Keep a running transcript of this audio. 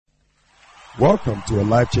Welcome to a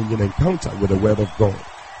life-changing encounter with the Word of God,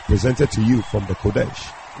 presented to you from the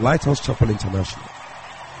Kodesh, Lighthouse Chapel International.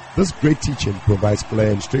 This great teaching provides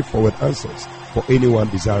clear and straightforward answers for anyone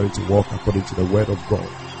desiring to walk according to the Word of God.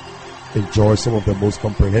 Enjoy some of the most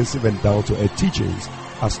comprehensive and down-to-earth teachings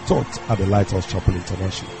as taught at the Lighthouse Chapel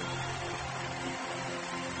International.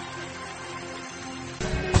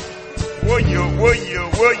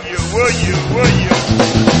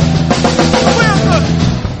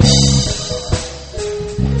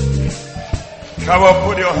 Come on,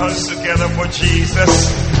 put your hands together for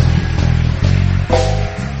Jesus.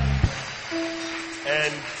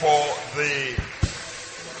 And for the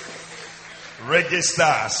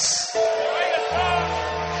registers.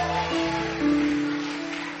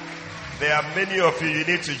 There are many of you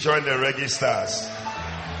need to join the registers.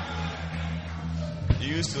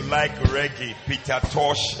 You used to like reggae, Peter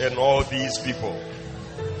Tosh and all these people.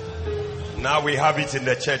 Now we have it in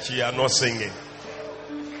the church, you are not singing.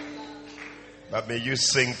 But may you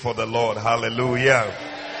sing for the Lord. Hallelujah.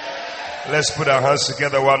 Let's put our hands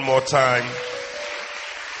together one more time.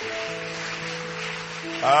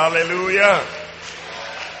 Hallelujah.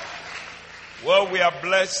 Well, we are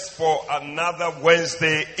blessed for another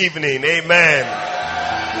Wednesday evening. Amen.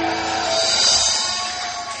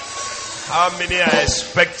 How many are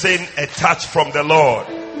expecting a touch from the Lord?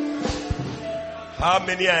 How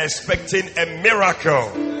many are expecting a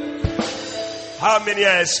miracle? How many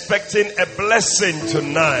are expecting a blessing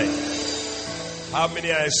tonight? How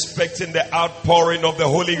many are expecting the outpouring of the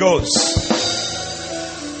Holy Ghost?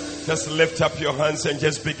 Just lift up your hands and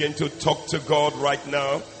just begin to talk to God right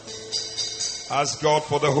now. Ask God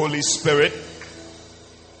for the Holy Spirit.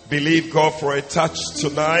 Believe God for a touch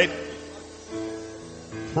tonight.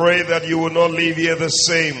 Pray that you will not leave here the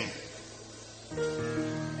same.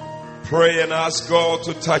 Pray and ask God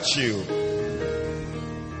to touch you.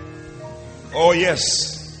 Oh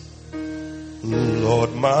yes.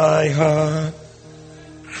 Lord, my heart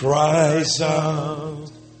cries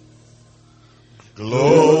out.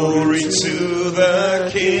 Glory to the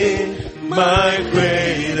King, my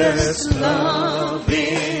greatest love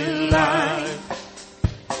in life.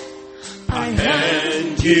 I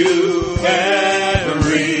hand you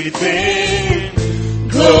everything.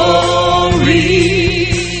 Glory,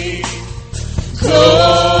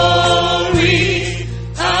 glory.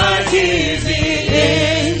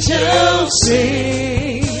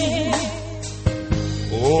 Sing.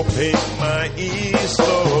 Open my ears,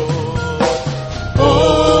 Lord.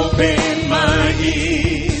 Open my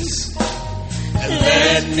ears and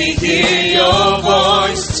let me hear your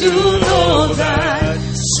voice to know that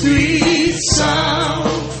sweet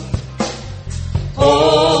sound.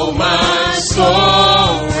 Oh, my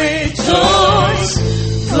soul rejoice.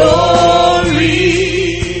 Glory,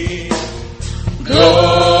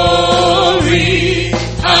 glory.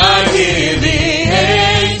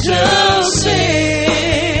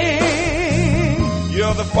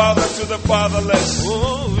 Father to the fatherless.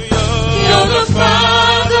 Oh, you're the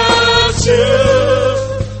father to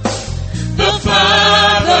the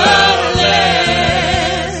fatherless.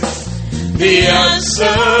 The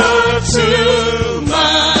answer to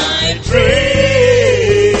my dream.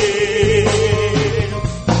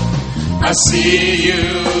 I see you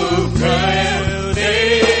crowned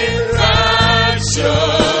in righteousness.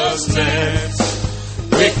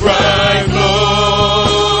 We cry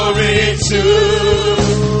glory to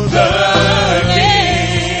the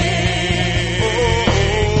King.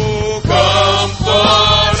 Oh,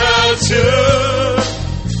 comforter to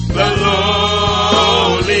the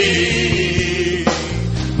lowly,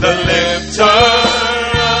 the lifter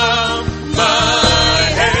of my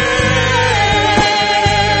head.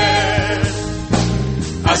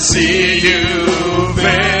 I see you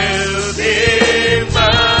veiled in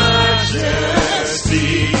majesty.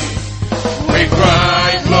 We cry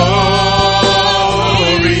glory.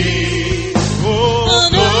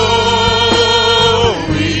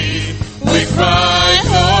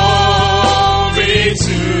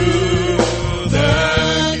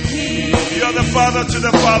 Father to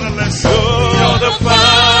the fatherless. Oh, you're the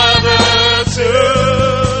father to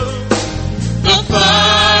the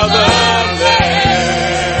fatherless.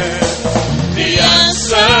 The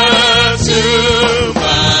answer to my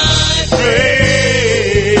dream.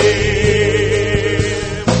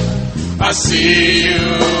 I see you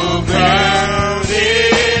crowned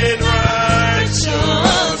in righteousness.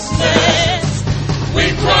 We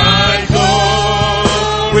cry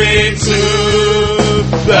glory to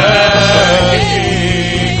the King.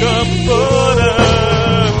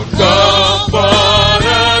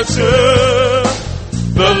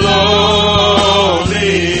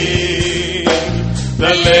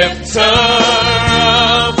 lifter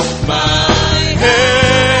of my head.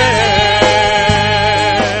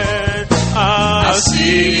 I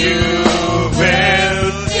see you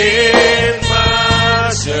veiled in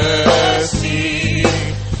majesty.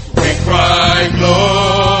 We cry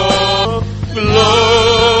glory,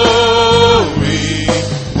 glory.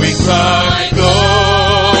 We cry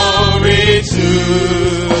glory to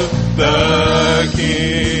the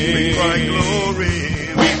King. We cry glory.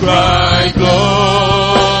 We cry glory.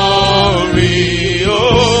 Oh,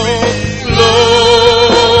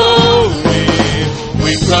 glory.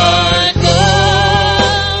 We cry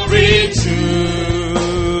glory to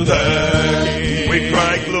the King. We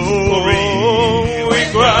cry glory. Oh, we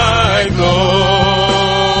cry glory.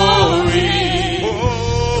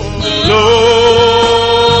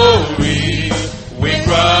 Glory. We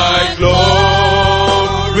cry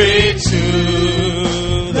glory to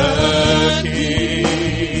the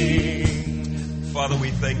King. Father, we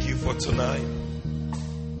thank you for tonight.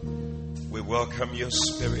 We welcome your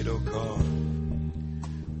Spirit, O God.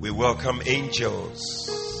 We welcome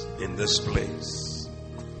angels in this place.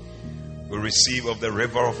 We receive of the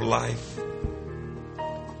river of life.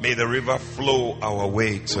 May the river flow our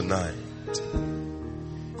way tonight.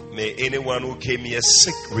 May anyone who came here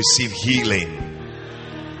sick receive healing.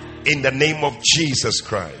 In the name of Jesus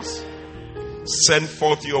Christ. Send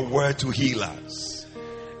forth your word to heal us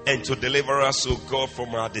and to deliver us, O God,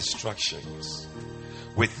 from our distractions.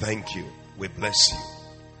 We thank you. We bless you.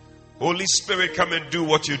 Holy Spirit, come and do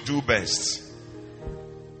what you do best.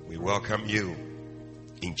 We welcome you.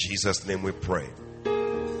 In Jesus' name we pray.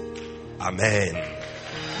 Amen.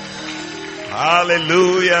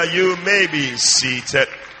 Hallelujah. You may be seated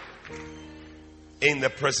in the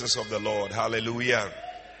presence of the Lord. Hallelujah.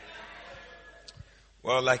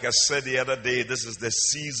 Well, like I said the other day, this is the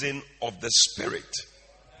season of the Spirit.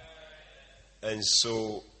 And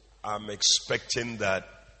so I'm expecting that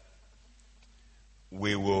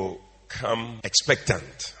we will come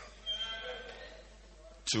expectant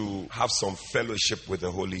to have some fellowship with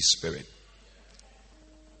the Holy Spirit.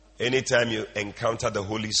 Anytime you encounter the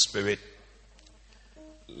Holy Spirit,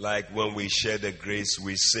 like when we share the grace,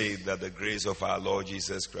 we say that the grace of our Lord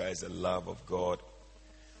Jesus Christ, the love of God,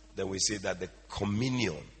 then we say that the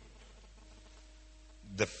communion,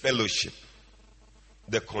 the fellowship,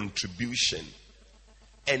 the contribution,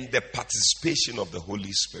 and the participation of the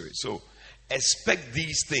Holy Spirit. So expect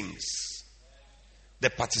these things. The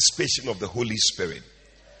participation of the Holy Spirit.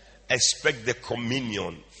 Expect the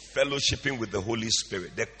communion, fellowshipping with the Holy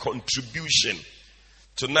Spirit, the contribution.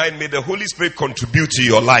 Tonight, may the Holy Spirit contribute to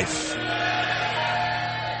your life.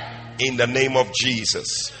 In the name of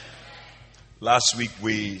Jesus. Last week,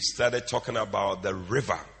 we started talking about the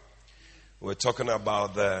river. We're talking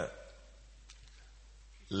about the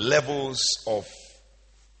levels of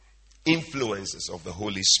influences of the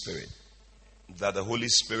Holy Spirit. That the Holy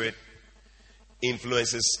Spirit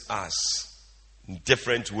influences us in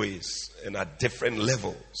different ways and at different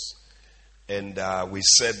levels. And we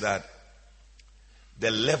said that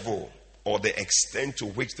the level or the extent to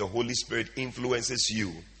which the Holy Spirit influences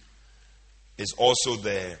you is also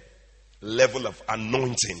the level of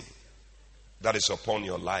anointing that is upon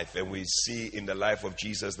your life. And we see in the life of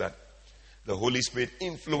Jesus that the Holy Spirit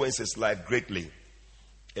influences life greatly.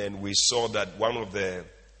 And we saw that one of the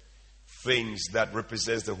things that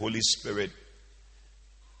represents the Holy Spirit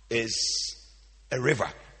is a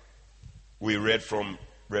river. We read from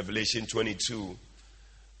Revelation 22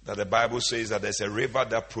 that the Bible says that there's a river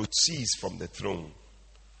that proceeds from the throne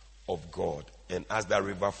of God. And as that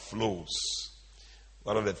river flows,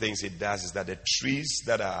 one of the things it does is that the trees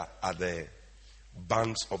that are at the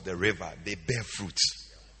banks of the river, they bear fruit.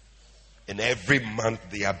 And every month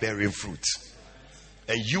they are bearing fruit.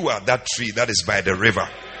 And you are that tree that is by the river.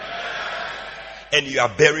 And you are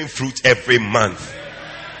bearing fruit every month.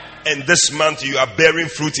 And this month you are bearing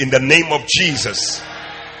fruit in the name of Jesus.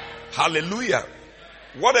 Hallelujah.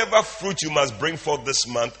 Whatever fruit you must bring forth this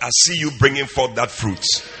month, I see you bringing forth that fruit.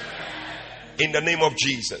 In the name of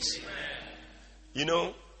Jesus. You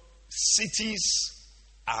know, cities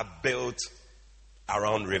are built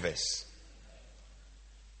around rivers.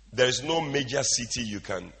 There is no major city you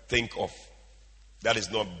can think of that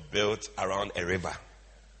is not built around a river.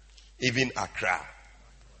 Even Accra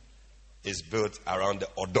is built around the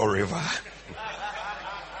Odo River.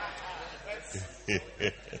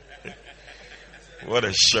 What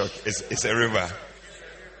a shock. It's a river.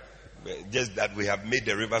 Just that we have made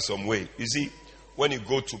the river some way. You see, when you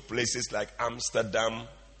go to places like Amsterdam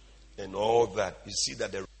and all that, you see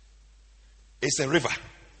that it's a river.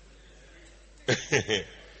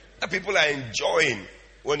 That people are enjoying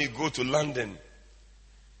when you go to London.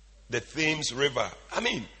 the Thames River. I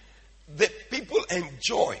mean, the people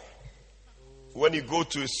enjoy. When you go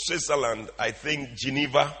to Switzerland, I think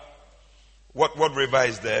Geneva, what river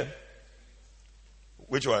is there?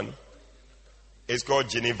 Which one? It's called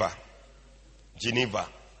Geneva. Geneva.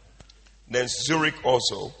 Then Zurich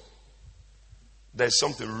also. There's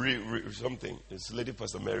something, something. There's Lady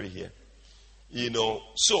Pastor Mary here. You know,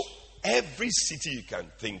 so every city you can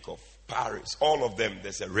think of, Paris, all of them,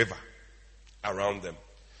 there's a river around them.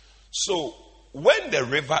 So when the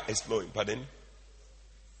river is flowing, pardon?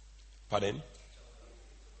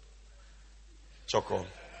 Choco.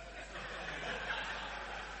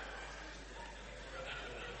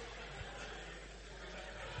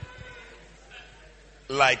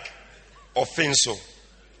 Like Offenso.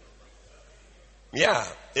 Yeah,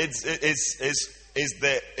 it's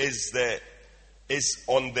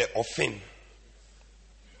on the Offin,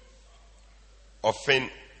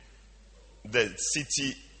 the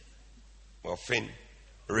city Offin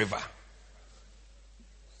River.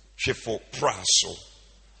 Chefo Praso,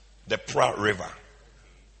 the Pra River.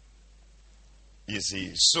 You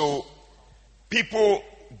see, so people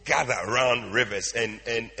gather around rivers and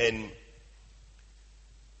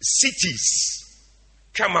cities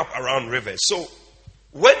come up around rivers. So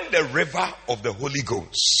when the river of the Holy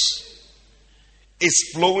Ghost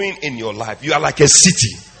is flowing in your life, you are like a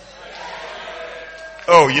city.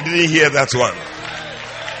 Oh, you didn't hear that one.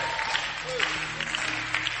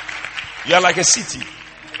 You are like a city.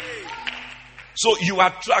 So you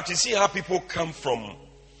attract. You see how people come from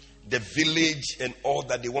the village and all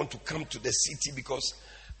that, they want to come to the city because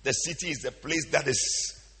the city is the place that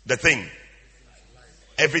is the thing.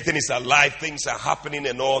 Everything is alive, things are happening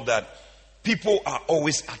and all that. People are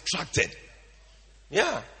always attracted.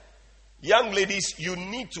 Yeah. Young ladies, you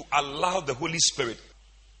need to allow the Holy Spirit.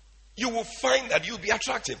 You will find that you'll be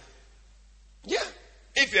attractive. Yeah.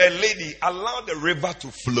 If you're a lady, allow the river to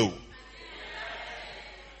flow.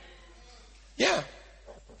 Yeah.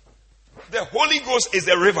 The Holy Ghost is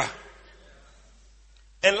a river.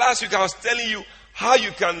 And last week I was telling you how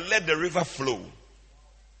you can let the river flow.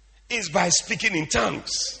 Is by speaking in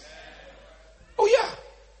tongues. Oh yeah.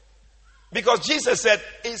 Because Jesus said,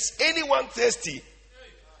 is anyone thirsty?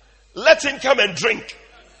 Let him come and drink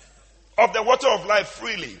of the water of life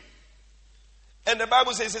freely. And the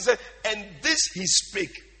Bible says, it said, and this he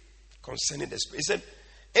spake concerning the Spirit. He said,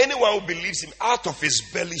 anyone who believes him, out of his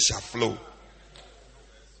belly shall flow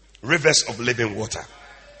rivers of living water.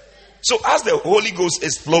 So as the Holy Ghost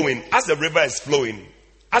is flowing, as the river is flowing,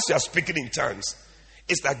 as you are speaking in tongues,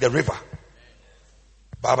 it's like the river.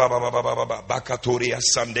 Bakatoria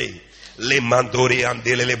Sunday. Le mandori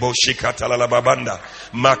andelele boshikata la babanda.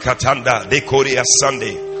 Makatanda de Korea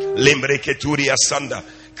Sunday. Lembreketuria Sanda.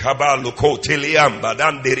 Kabalo koteliamba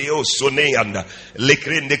danderio soneanda.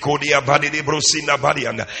 Lekrende kodia badi de brosina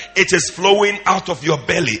badianda. It is flowing out of your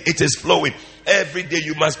belly. It is flowing. Every day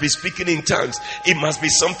you must be speaking in tongues. It must be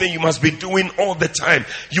something you must be doing all the time.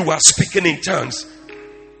 You are speaking in tongues.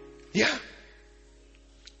 Yeah.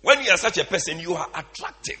 When you are such a person, you are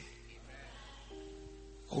attractive.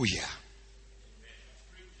 Oh yeah.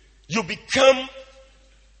 You become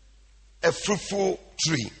a fruitful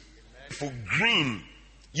tree. For green.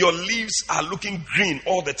 Your leaves are looking green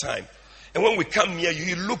all the time. And when we come near you,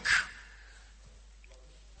 you look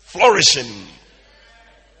flourishing.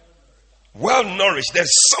 Well nourished. There's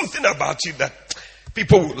something about you that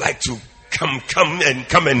people would like to come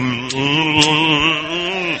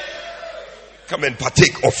and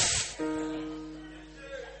partake of.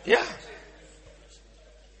 Yeah.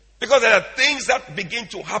 Because there are things that begin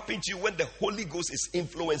to happen to you when the Holy Ghost is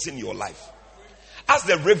influencing your life. As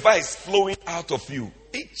the river is flowing out of you,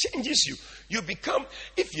 it changes you. You become,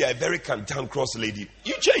 if you are a very cantankerous lady,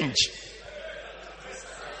 you change.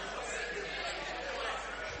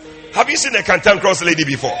 Have you seen a cantankerous lady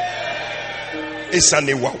before? It's an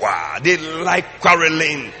wawa. They like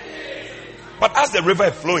quarreling. But as the river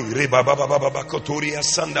is flowing, you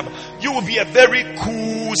will be a very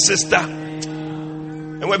cool sister.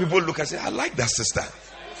 And when people look and say, I like that sister.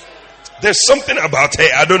 There's something about her.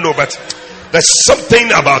 I don't know, but there's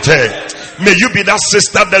something about her. May you be that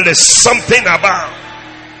sister that there's something about.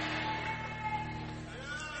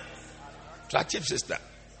 Attractive sister.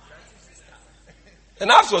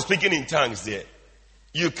 And after speaking in tongues there,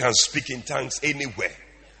 you can speak in tongues anywhere.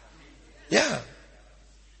 Yeah.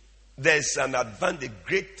 There's an advantage,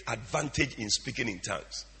 great advantage in speaking in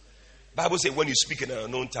tongues. Bible says when you speak in an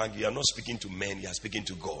unknown tongue, you are not speaking to men, you are speaking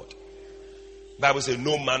to God. Bible says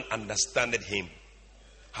no man understandeth him.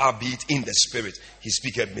 Howbeit in the spirit, he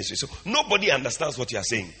speaketh mystery. So nobody understands what you are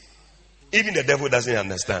saying. Even the devil doesn't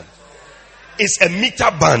understand. is a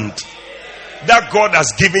meter band that God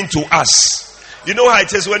has given to us. You know how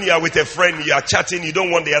it is when you are with a friend, you are chatting, you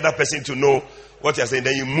don't want the other person to know what you are saying,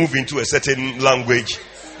 then you move into a certain language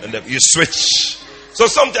and then you switch. So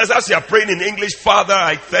sometimes as you are praying in English, Father,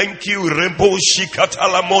 I thank you, Rembo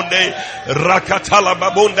Shikatala Monde, Rakatala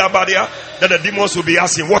Babonda Badia, then the demons will be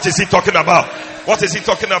asking, what is he talking about? What is he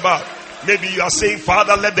talking about? Maybe you are saying,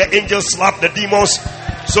 Father, let the angels slap the demons.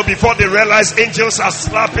 So before they realize, angels are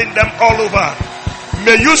slapping them all over.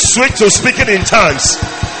 May you switch to speaking in tongues.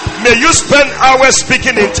 May you spend hours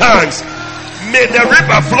speaking in tongues. May the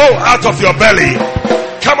river flow out of your belly.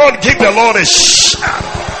 Come on, give the Lord a shout.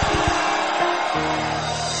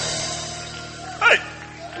 Hey.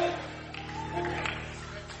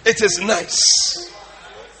 It is nice.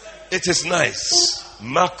 It is nice.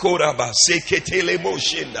 Makoraba seketele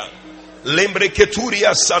moshinda.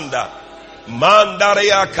 Lembreketuria sanda.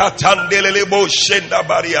 Mandaria katandelele moshenda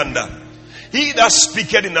barianda. He that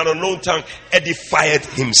speaketh in an unknown tongue edifieth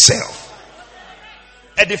himself.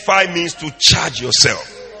 Edify means to charge yourself.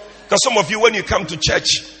 Because some of you, when you come to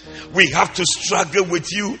church, we have to struggle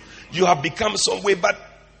with you. You have become some way. But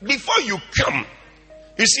before you come,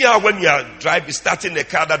 you see how when you are driving, starting the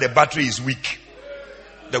car, that the battery is weak.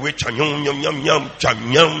 The way cham yum yum yum yum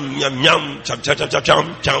cham yum yum yum cham cham cham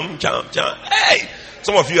cham cham cham cham. Hey,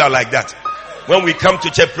 some of you are like that. When we come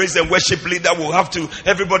to church, praise and worship leader will have to,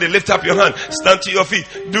 everybody lift up your hand, stand to your feet,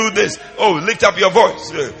 do this. Oh, lift up your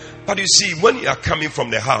voice. But you see, when you are coming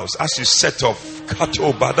from the house, as you set off,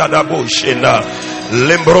 Kato Badadabo Shena,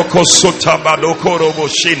 Lembroko Sota Badokorobo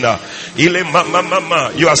Shena, Ile Mama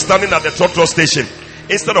Mama, you are standing at the Trotro station.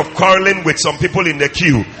 Instead of quarreling with some people in the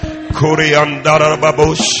queue, Koreandara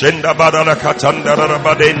Babo Shenda Badana Katandara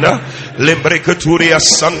Badena, Lembreketuria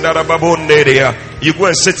Sandara Babonderia. You go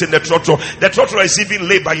and sit in the trotro. The trotro is even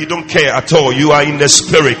late, but you don't care at all. You are in the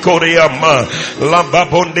spirit. Koreama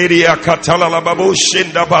Lambabonderia Katala Lababo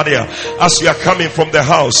Shenda Badia. As you are coming from the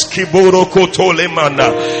house, Kiburo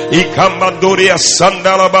Kotolemana, Ikamandoria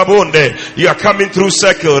Sandala Babonde. You are coming through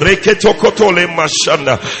circle. Reketo Kotole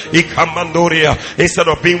Mashanda, Ikamandoria. Instead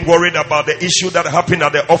of being worried about the issue that happened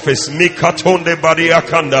at the office, Mikatonde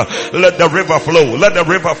Badiakanda. Let the river flow. Let the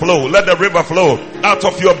river flow. Let the river flow out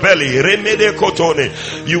of your belly. Remede Koto.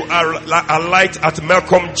 You are a light at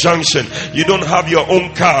Malcolm Junction. You don't have your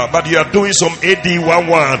own car, but you are doing some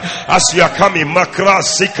AD11. As you are coming, Makra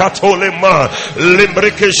Sikatolema,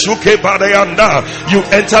 Limbreke Shuke Badayanda, you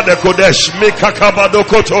enter the Kodesh, Mikakabado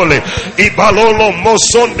Kotole, Ibalolo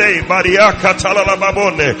Mosonde, Bariaka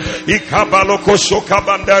Talalababone, Ikabaloko Shoka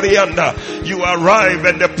Bandarianda. You arrive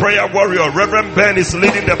and the prayer warrior, Reverend Ben, is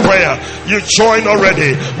leading the prayer. You join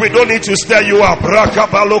already. We don't need to stir you up.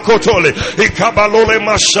 Rakabalokotole, Ikabalole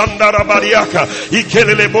Mashandara Bariaka,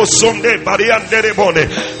 Ikelele Bosonde Barianderebone.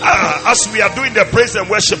 As we are doing the praise and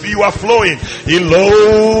worship, you are flowing.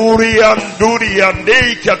 Ilori Anduri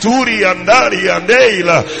Ande Katuri Andari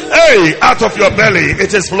Andeila. Hey, out of your belly,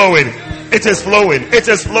 it is flowing. It is flowing. It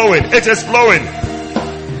is flowing. It is flowing.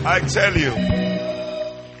 I tell you,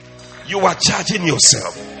 you are charging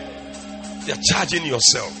yourself. You are charging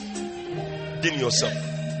yourself. In yourself.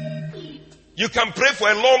 You can pray for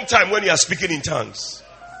a long time when you are speaking in tongues.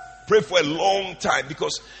 Pray for a long time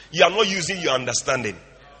because you are not using your understanding.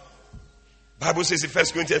 Bible says in 1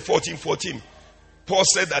 Corinthians 14:14, Paul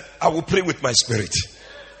said that I will pray with my spirit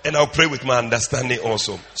and I'll pray with my understanding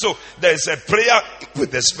also. So there's a prayer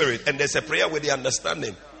with the spirit and there's a prayer with the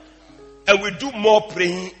understanding. And we do more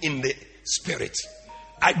praying in the spirit.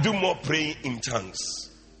 I do more praying in tongues.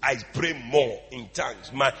 I pray more in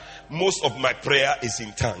tongues. Most of my prayer is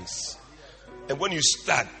in tongues. And when you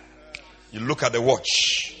start, you look at the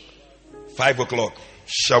watch. 5 o'clock.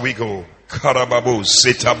 Shall we go? Karababu,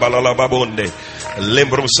 Seta Balalababonde,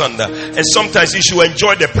 Lembro Sanda. And sometimes you should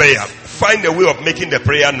enjoy the prayer. Find a way of making the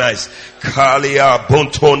prayer nice. Kalia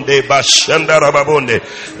Bontonde Bashanda Rababonde,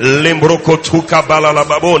 Lembro Kotuka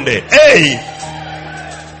Balalababonde. Hey!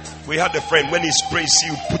 We had a friend, when he prays,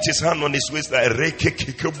 he would put his hand on his waist like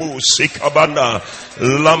Rekekikubu Sikabana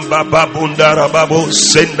Lamba Babunda Rababo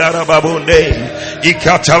Sendara Babonde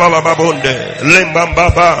Ikatala Babonde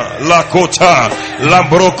Lembamba Lakota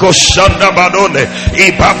Lambroko Shanda Badone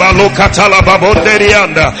Ibabalo Katala Babonde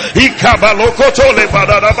Rianda Ikabalo Kotole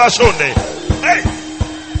Badara Bashone. Hey!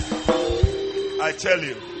 I tell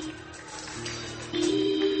you.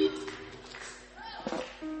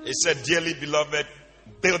 He said, dearly beloved,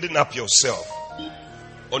 building up yourself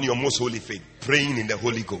on your most holy faith, praying in the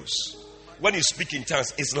Holy Ghost. When you speak in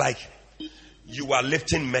tongues, it's like you are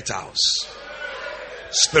lifting metals,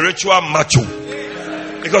 spiritual macho,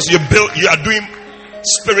 because you are doing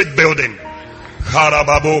spirit building.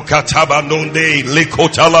 Karababo katabandonde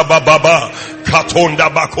likotala bababa katonda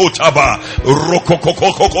bakotaba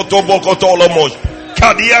rokokokokotobokotolomos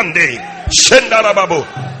kadiande shendarababo.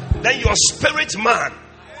 Then your spirit man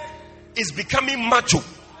is becoming macho.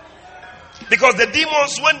 Because the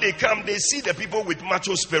demons, when they come, they see the people with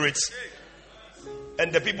macho spirits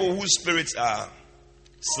and the people whose spirits are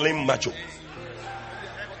slim macho.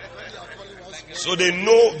 So they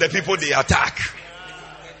know the people they attack.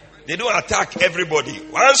 They don't attack everybody.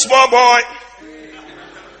 One small boy.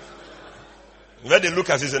 When they look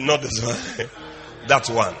at it, they say, not this one. That's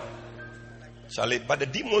one. Shall it? But the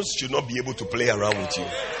demons should not be able to play around with you.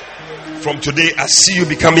 From today, I see you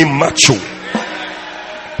becoming macho.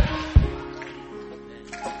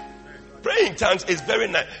 Praying in tongues is very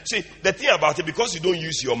nice. See, the thing about it, because you don't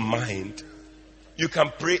use your mind, you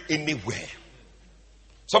can pray anywhere.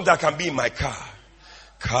 Sometimes I can be in my car.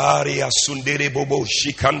 Karia sundere bobo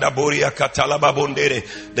shikanda boria katalaba bondere.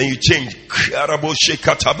 Then you change. Karabo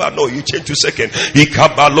shikatabano. You change to second.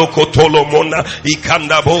 Ikabaloko tolomona.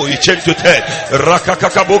 Ikandabo. You change to third.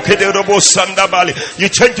 Rakakakabo kederobo sandabali. You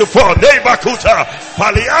change to four. Nebakuta.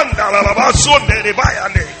 Palianda lalaba sundere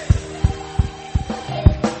bayane.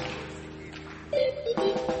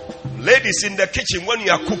 Ladies in the kitchen, when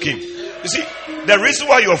you are cooking, you see, the reason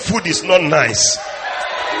why your food is not nice,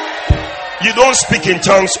 you don't speak in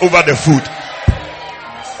tongues over the food.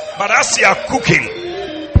 But as you are cooking,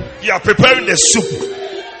 you are preparing the soup.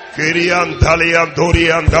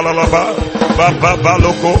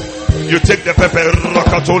 You take the pepper,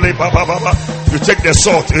 you take the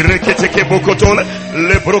salt,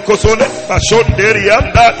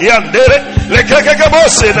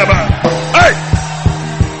 hey!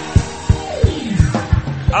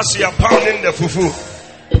 As you are pounding the fufu,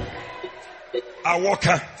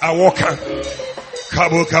 Awoka,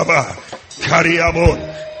 Kabukaba, Kariabon,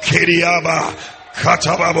 Kiriaba,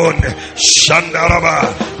 Katababon,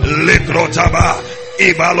 Shandaraba, Ligrotaba,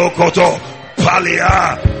 Ibalokoto,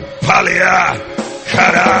 Palia,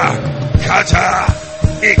 Kara, Kata,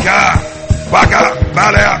 Ika, Baga,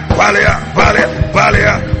 Balia,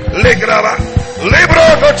 Ligraba,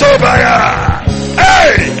 Librokotobaya.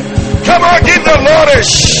 Hey! Come on, give the Lord a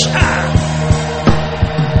shout.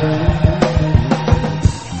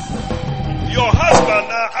 Your husband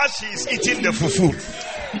now, as she is eating the fufu,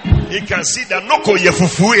 he can see that noko ye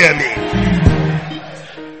fufu yemi.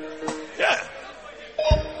 Yeah.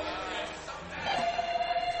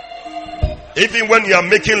 Even when you are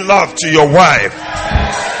making love to your wife,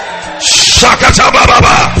 shakata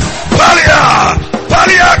baba,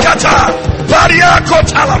 palia kata, palia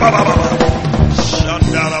kota la baba.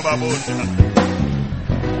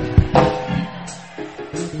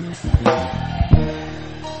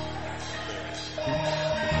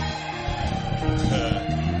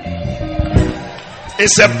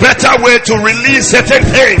 It's a better way to release certain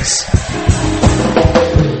things.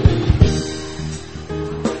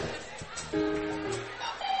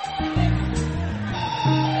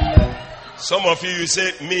 Some of you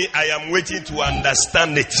say, me, I am waiting to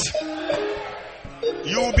understand it.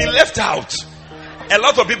 You will be left out. A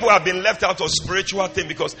lot of people have been left out of spiritual things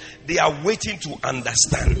because they are waiting to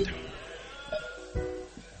understand.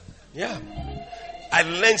 Yeah. I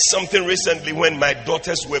learned something recently when my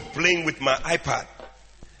daughters were playing with my iPad.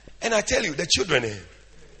 And I tell you, the children,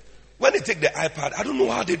 when they take the iPad, I don't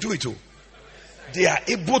know how they do it. They are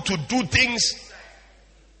able to do things.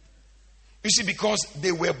 You see, because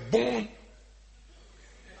they were born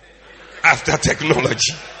after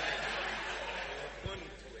technology.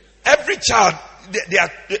 Every child,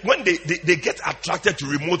 when they get attracted to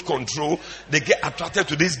remote control, they get attracted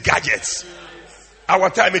to these gadgets.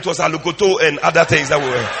 Our time it was alukoto and other things that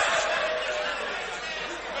were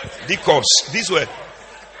decoms. These were,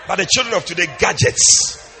 but the children of today,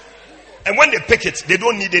 gadgets. And when they pick it, they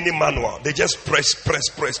don't need any manual. They just press.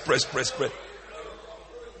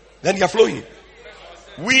 Then they are flowing.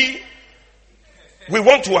 We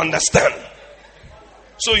want to understand.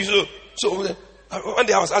 So one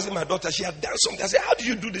day I was asking my daughter, she had done something. I said, how did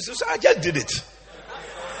you do this? She said, I just did it.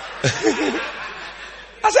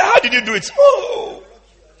 I said, how did you do it? Oh,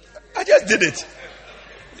 I just did it.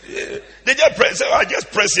 They just press. So I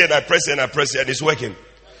just press here and I press here and I press here and it's working.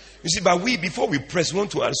 You see, but before we press, we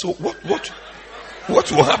want to answer. So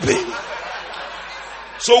what will happen?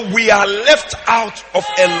 So we are left out of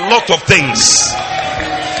a lot of things.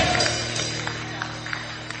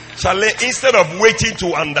 Instead of waiting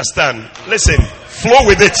to understand, listen, flow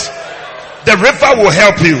with it. The river will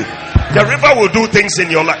help you. The river will do things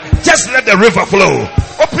in your life. Just let the river flow.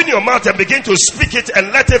 Open your mouth and begin to speak it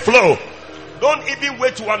and let it flow. Don't even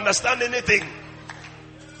wait to understand anything.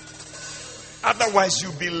 Otherwise,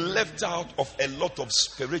 you'll be left out of a lot of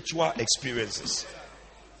spiritual experiences.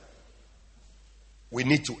 We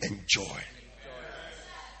need to enjoy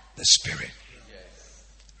the Spirit.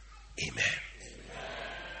 Amen.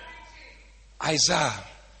 Isaiah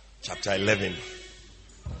chapter 11.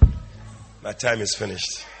 My time is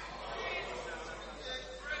finished.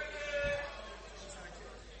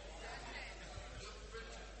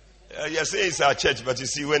 You say it's our church, but you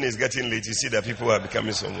see when it's getting late, you see that people are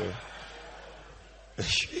becoming somewhere.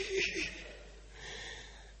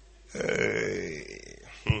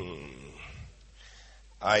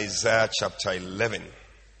 Isaiah chapter 11.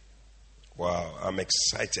 Wow, I'm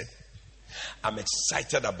excited. I'm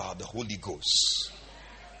excited about the Holy Ghost.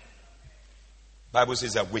 Bible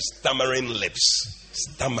says that with stammering lips.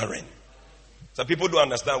 Stammering. Some people don't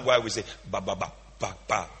understand why we say ba ba ba ba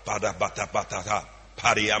ba ba da ba ta ba ta ta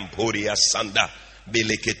pariam poria sanda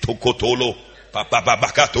beleke tokotolo pa pa ba ba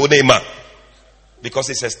katonema, because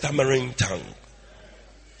it's a stammering tongue.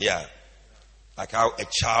 Yeah, like how a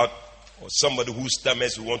child or somebody who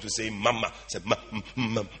stammers who want to say mama, say mama.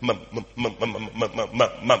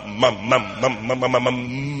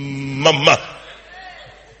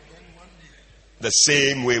 The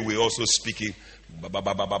same way we also speak it.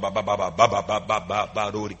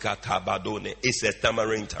 It's a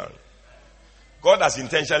stammering tongue. God has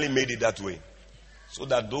intentionally made it that way, so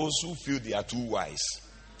that those who feel they are too wise,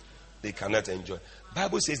 they cannot enjoy.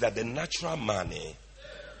 Bible says that the natural man,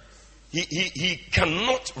 he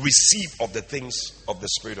cannot receive of the things of the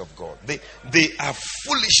Spirit of God. They are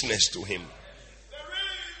foolishness to him.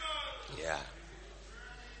 Yeah,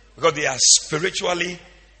 because they are spiritually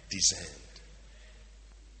discerned.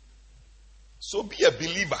 So be a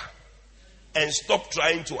believer and stop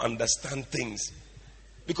trying to understand things.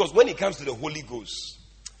 Because when it comes to the Holy Ghost,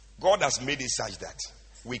 God has made it such that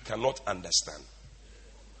we cannot understand.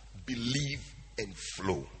 Believe and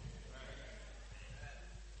flow.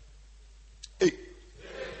 Hey.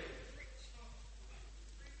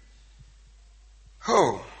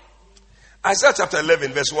 Oh. Isaiah chapter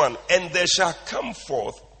 11 verse 1. And there shall come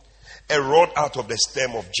forth a rod out of the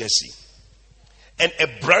stem of Jesse, and a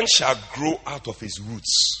branch shall grow out of his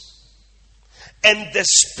roots. And the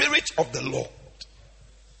Spirit of the Lord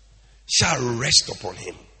shall rest upon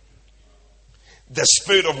him. The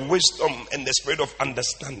Spirit of wisdom and the Spirit of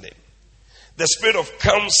understanding. The Spirit of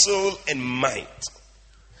counsel and might.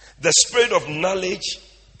 The Spirit of knowledge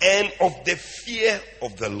and of the fear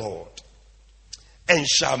of the Lord. And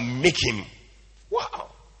shall make him, wow,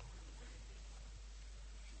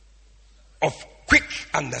 of quick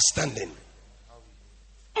understanding.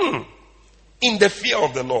 In the fear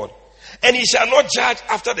of the Lord. And he shall not judge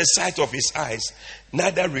after the sight of his eyes,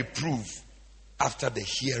 neither reprove after the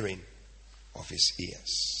hearing of his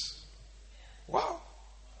ears. Wow.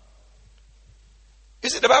 You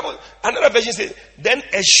see, the Bible, another version says, then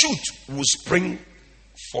a shoot will spring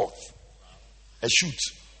forth. A shoot.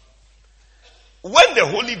 When the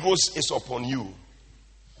Holy Ghost is upon you,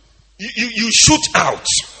 you shoot out.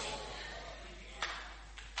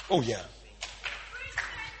 Oh yeah.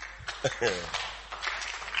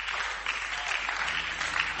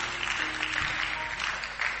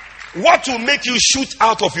 What will make you shoot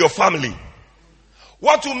out of your family?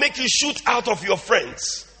 What will make you shoot out of your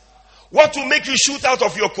friends? What will make you shoot out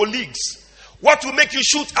of your colleagues? What will make you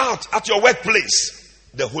shoot out at your workplace?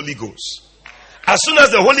 The Holy Ghost. As soon as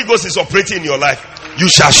the Holy Ghost is operating in your life, you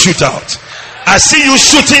shall shoot out. I see you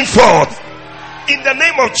shooting forth in the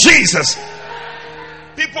name of Jesus.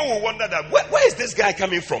 People will wonder that where is this guy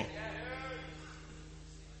coming from?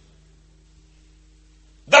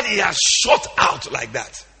 That he has shot out like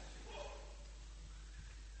that.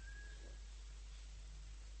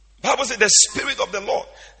 Bible says the Spirit of the Lord,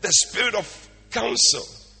 the Spirit of counsel,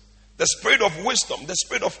 the Spirit of wisdom, the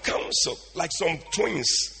Spirit of counsel, like some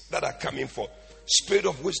twins that are coming forth. Spirit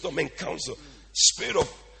of wisdom and counsel. Spirit of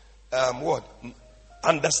what?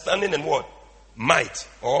 Understanding and what? Might.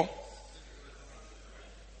 Or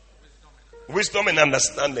wisdom and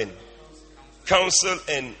understanding. Counsel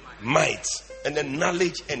and might. And the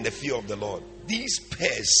knowledge and the fear of the Lord. These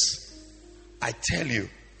pairs, I tell you,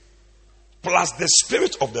 plus the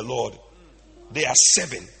Spirit of the Lord, they are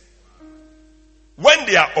 7. When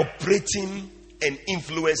they are operating and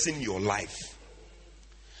influencing your life,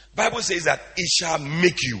 Bible says that it shall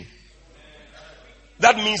make you.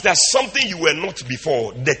 That means that something you were not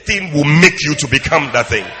before, the thing will make you to become that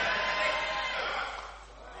thing.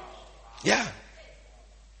 Yeah.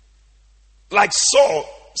 Like Saul,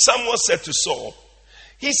 someone said to Saul,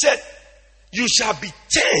 he said, you shall be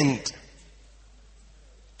turned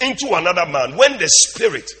into another man when the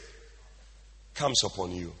Spirit comes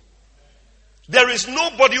upon you. There is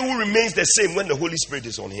nobody who remains the same when the Holy Spirit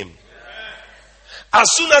is on him. As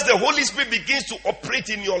soon as the Holy Spirit begins to operate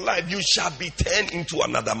in your life, you shall be turned into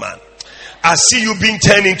another man. I see you being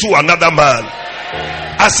turned into another man.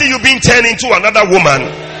 I see you being turned into another woman.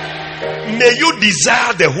 May you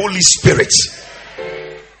desire the Holy Spirit.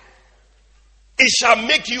 It shall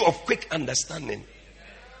make you of quick understanding.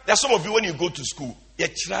 There are some of you, when you go to school,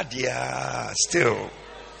 still.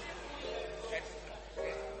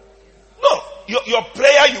 No, your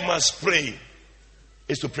prayer you must pray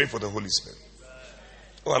is to pray for the Holy Spirit.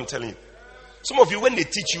 Oh, I'm telling you. Some of you, when they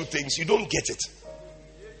teach you things, you don't get it.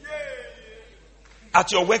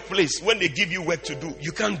 At your workplace, when they give you work to do,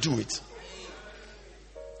 you can't do it.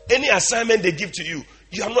 Any assignment they give to you,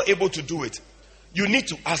 you are not able to do it. You need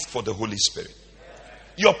to ask for the Holy Spirit.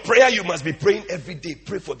 Your prayer, you must be praying every day.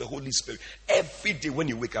 Pray for the Holy Spirit. Every day when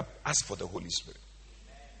you wake up, ask for the Holy Spirit.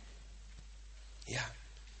 Yeah.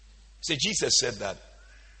 So Jesus said that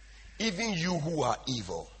even you who are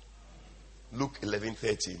evil, Luke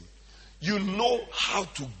 11:13, you know how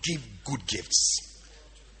to give good gifts.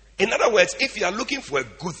 In other words, if you are looking for a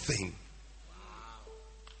good thing,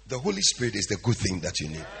 the Holy Spirit is the good thing that you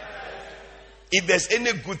need. If there's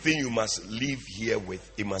any good thing you must live here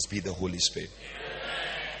with, it must be the Holy Spirit.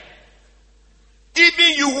 Even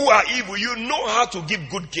you who are evil, you know how to give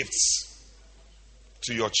good gifts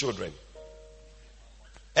to your children.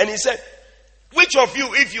 And he said, which of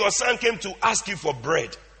you, if your son came to ask you for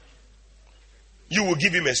bread, you will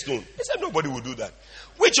give him a stone? He said, nobody will do that.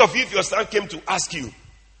 Which of you, if your son came to ask you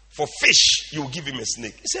for fish, you will give him a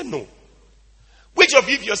snake? He said, no. Which of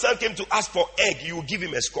you, if your son came to ask for egg, you will give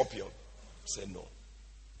him a scorpion? He said, no.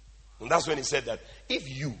 And that's when he said that if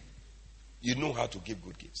you know how to give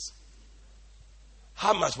good gifts,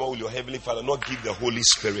 how much more will your Heavenly Father not give the Holy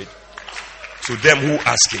Spirit to them who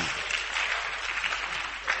ask him?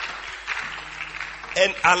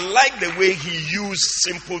 And I like the way he used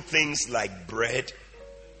simple things like bread,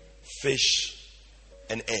 fish,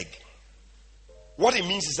 and egg. What it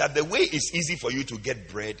means is that the way it's easy for you to get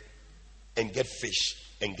bread and get fish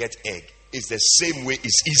and get egg is the same way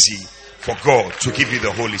it's easy for God to give you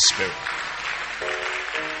the Holy Spirit.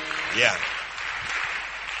 Yeah.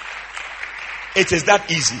 It is that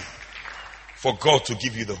easy for God to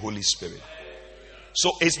give you the Holy Spirit.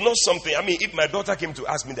 So it's not something, if my daughter came to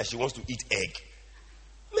ask me that she wants to eat egg,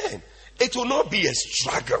 man, it will not be a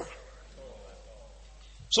struggle.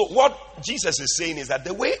 So what Jesus is saying is that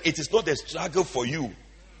the way it is not a struggle for you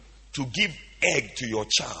to give egg to your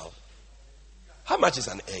child. How much is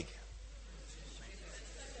an egg?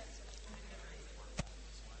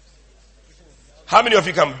 How many of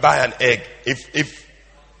you can buy an egg? If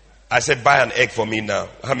I said buy an egg for me now,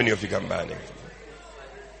 how many of you can buy an egg for me?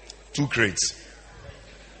 2 crates.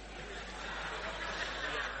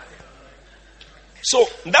 So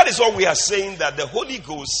that is what we are saying, that the Holy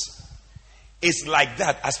Ghost is like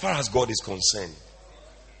that as far as God is concerned.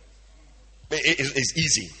 It's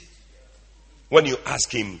easy. When you ask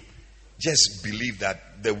him, just believe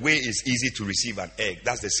that the way it's easy to receive an egg,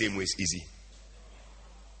 that's the same way it's easy.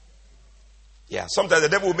 Yeah, sometimes the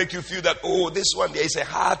devil will make you feel that, this one there is a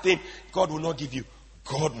hard thing. God will not give you.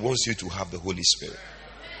 God wants you to have the Holy Spirit.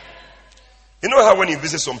 You know how when you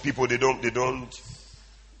visit some people, they don't,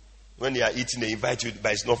 when they are eating, they invite you,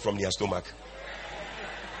 but it's not from their stomach.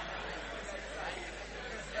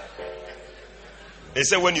 They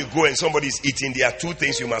say when you go and somebody is eating, there are 2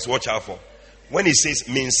 things you must watch out for. When he says,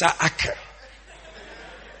 Mensa Aka,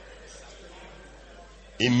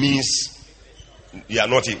 it means you are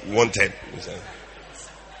not wanted.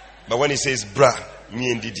 But when he says, Bra,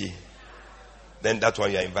 me and Didi, then that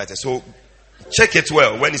one you are invited. So check it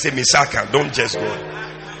well. When he says Misaka, don't just go.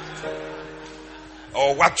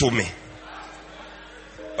 Or what to me?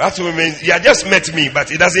 What to me means you have just met me, but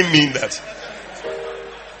it doesn't mean that.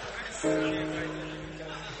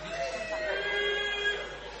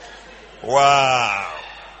 Wow.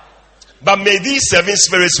 But may these 7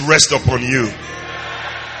 spirits rest upon you.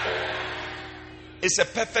 It's a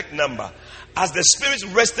perfect number. As the spirits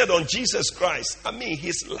rested on Jesus Christ,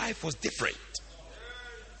 his life was different.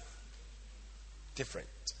 Different.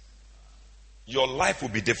 Your life will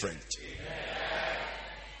be different.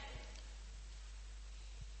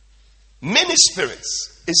 Many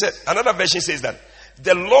spirits. Another version says that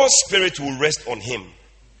the Lord's Spirit will rest on him.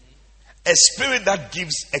 A spirit that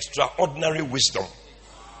gives extraordinary wisdom.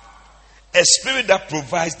 A spirit that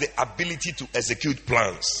provides the ability to execute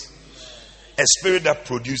plans. A spirit that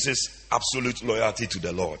produces absolute loyalty to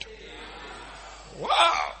the Lord.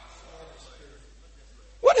 Wow.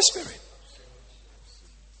 What a spirit.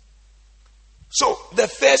 So the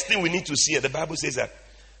first thing we need to see, the Bible says that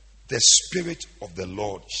the Spirit of the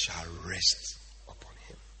Lord shall rest upon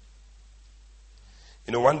him.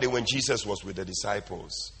 You know, one day when Jesus was with the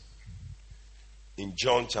disciples, in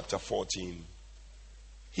John chapter 14,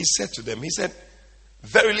 he said to them, he said,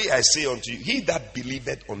 verily I say unto you, he that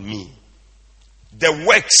believeth on me, the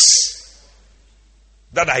works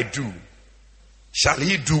that I do, shall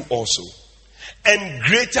he do also. And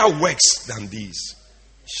greater works than these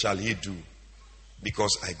shall he do,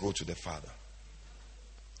 because I go to the Father.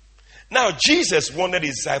 Now, Jesus wanted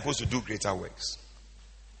his disciples to do greater works.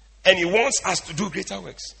 And he wants us to do greater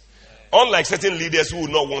works. Unlike certain leaders who will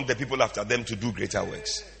not want the people after them to do greater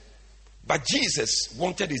works. But Jesus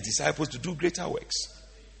wanted his disciples to do greater works.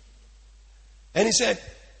 And he said,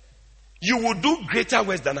 you will do greater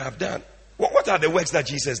works than I have done. What are the works that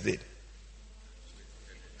Jesus did?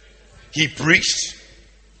 He preached.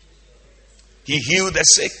 He healed the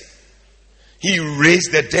sick. He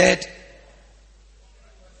raised the dead.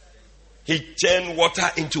 He turned water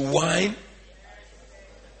into wine.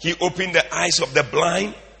 He opened the eyes of the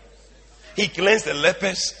blind. He cleansed the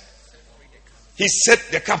lepers. He set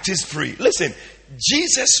the captives free. Listen,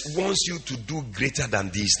 Jesus wants you to do greater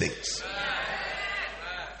than these things.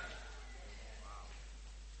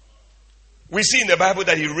 We see in the Bible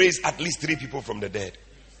that he raised at least 3 people from the dead.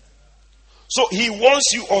 So he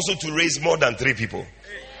wants you also to raise more than 3 people.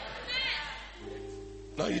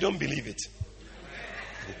 No, you don't believe it.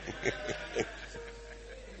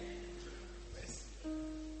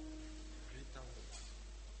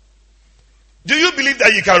 Do you believe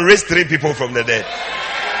that you can raise 3 people from the dead?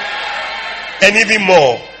 And even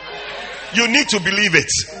more. You need to believe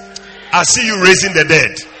it. I see you raising the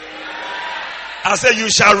dead. I said you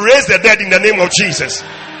shall raise the dead in the name of Jesus.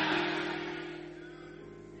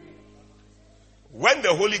 When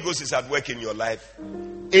the Holy Ghost is at work in your life,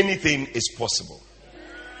 anything is possible.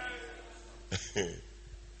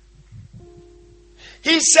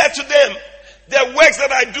 He said to them, the works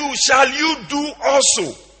that I do shall you do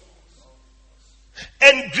also.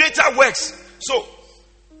 And greater works. So,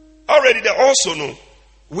 already they also know.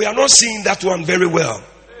 We are not seeing that one very well.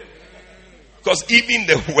 Because even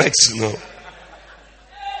the works,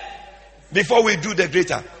 before we do the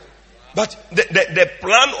greater. But the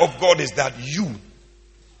plan of God is that you,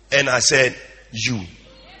 and I said you.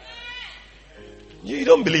 You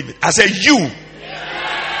don't believe it. I said you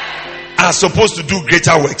are supposed to do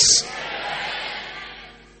greater works.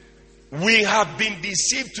 We have been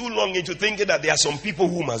deceived too long into thinking that there are some people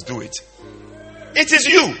who must do it. It is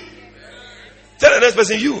you. Tell the next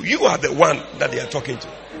person, you are the one that they are talking to.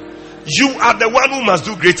 You are the one who must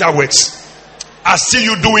do greater works. I see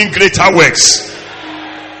you doing greater works.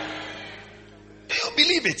 You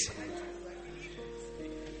believe it.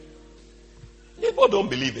 People don't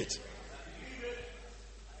believe it.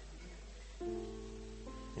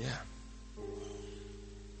 Yeah.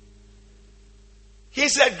 He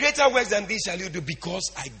said, greater works than these shall you do,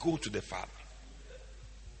 because I go to the Father.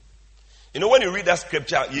 You know, when you read that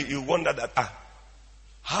scripture, you wonder that,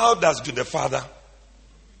 how does to the Father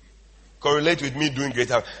correlate with me doing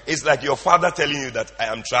greater? It's like your father telling you that I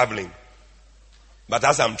am traveling. But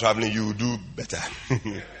as I'm traveling, you will do better.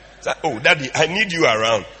 So, oh, Daddy, I need you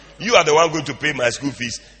around. You are the one going to pay my school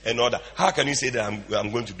fees and all that. How can you say that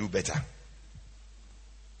I'm going to do better?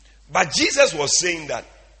 But Jesus was saying that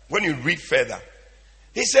when you read further,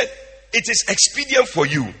 he said, it is expedient for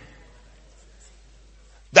you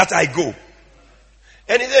that I go.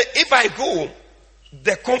 And he said, if I go,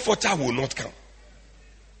 the comforter will not come.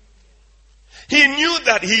 He knew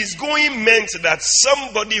that his going meant that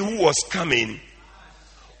somebody who was coming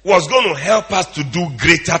was going to help us to do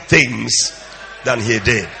greater things than he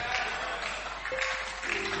did.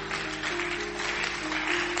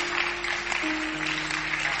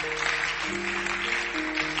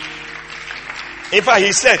 In fact,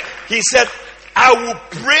 he said, I will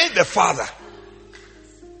pray the Father.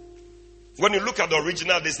 When you look at the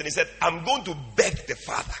original this, and he said, I'm going to beg the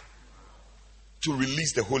Father to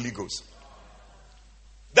release the Holy Ghost.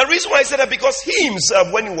 The reason why I said that, because he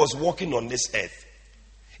himself, when he was walking on this earth,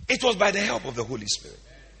 it was by the help of the Holy Spirit.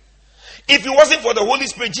 If it wasn't for the Holy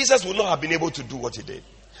Spirit, Jesus would not have been able to do what he did.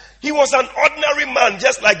 He was an ordinary man,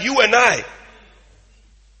 just like you and I.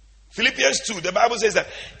 Philippians 2, the Bible says that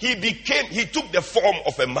he took the form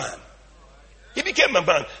of a man. He became a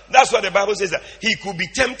man. That's why the Bible says that he could be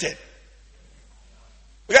tempted.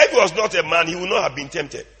 Because if he was not a man, he would not have been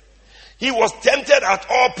tempted. He was tempted at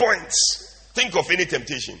all points. Think of any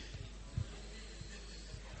temptation.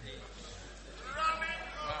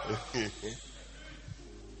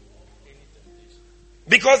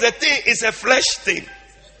 Because the thing is a flesh thing.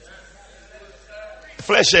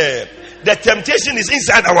 Flesh. The temptation is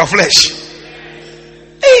inside our flesh.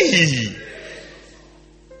 Hey!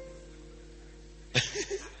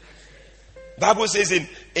 Bible says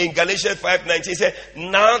in Galatians 5:19, says,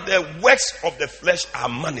 now the works of the flesh are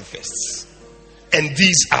manifest. And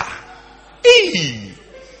these are. Hey!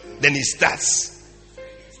 Then it starts.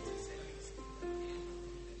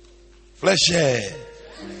 Flesh,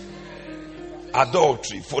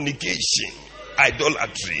 adultery, fornication,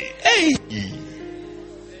 idolatry. Hey!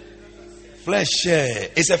 Flesh,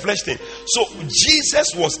 it's a flesh thing. So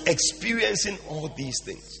Jesus was experiencing all these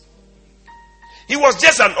things. He was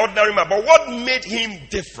just an ordinary man, but what made him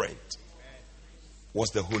different was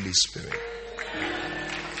the Holy Spirit.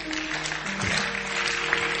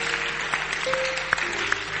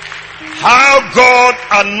 How God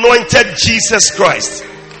anointed Jesus Christ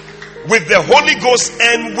with the Holy Ghost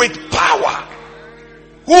and with power,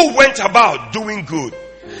 who went about doing good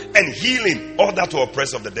and healing all that were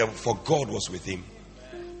oppressed of the devil, for God was with him.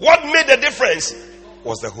 What made the difference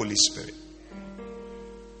was the Holy Spirit.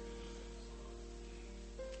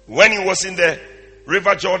 When he was in the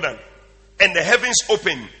river Jordan and the heavens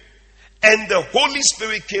opened and the Holy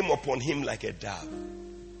Spirit came upon him like a dove.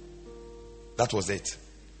 That was it.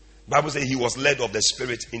 The Bible says he was led of the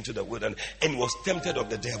Spirit into the wilderness and was tempted of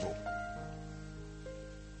the devil.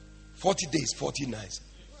 40 days, 40 nights.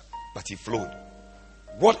 But he flowed.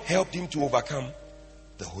 What helped him to overcome?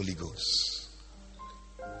 The Holy Ghost.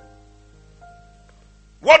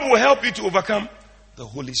 What will help you to overcome? The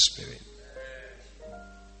Holy Spirit.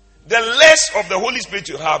 The less of the Holy Spirit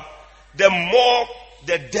you have, the more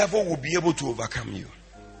the devil will be able to overcome you.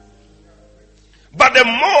 But the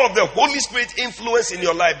more of the Holy Spirit influence in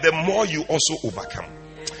your life, the more you also overcome.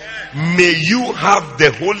 May you have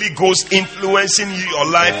the Holy Ghost influencing your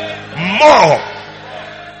life more.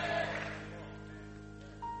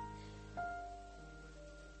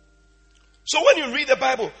 So when you read the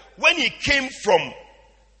Bible, when he came from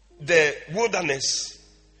the wilderness,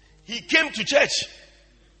 he came to church.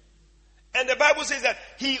 And the Bible says that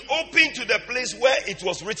he opened to the place where it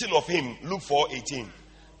was written of him, Luke 4:18,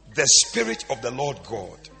 the Spirit of the Lord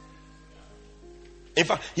God. In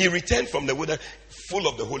fact, he returned from the wilderness full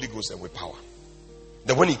of the Holy Ghost and with power.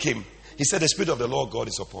 Then when he came, he said, the Spirit of the Lord God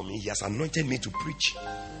is upon me. He has anointed me to preach,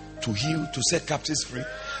 to heal, to set captives free.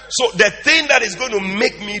 So the thing that is going to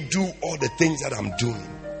make me do all the things that I'm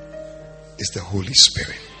doing is the Holy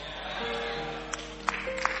Spirit.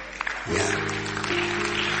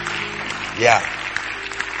 Yeah.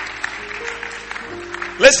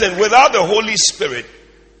 Listen, without the Holy Spirit,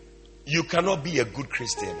 you cannot be a good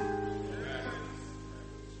Christian.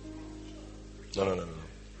 No.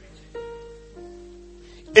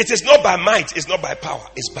 It is not by might, it's not by power,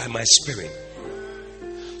 it's by my Spirit.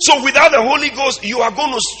 So without the Holy Ghost, you are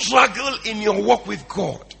going to struggle in your walk with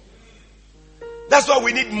God. That's why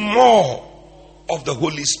we need more of the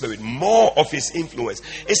Holy Spirit, more of his influence.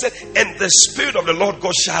 It said, and the Spirit of the Lord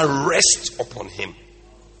God shall rest upon him.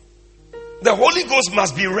 The Holy Ghost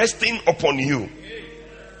must be resting upon you.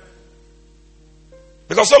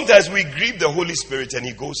 Because sometimes we grieve the Holy Spirit and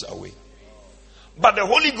he goes away. But the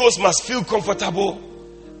Holy Ghost must feel comfortable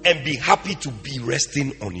and be happy to be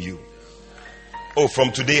resting on you. Oh,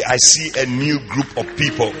 from today I see a new group of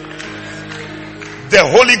people. The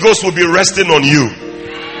Holy Ghost will be resting on you.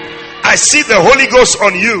 I see the Holy Ghost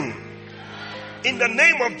on you. In the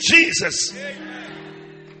name of Jesus,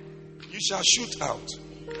 you shall shoot out.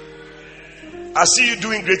 I see you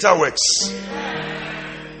doing greater works.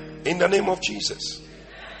 In the name of Jesus.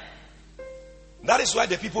 That is why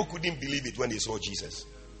the people couldn't believe it when they saw Jesus.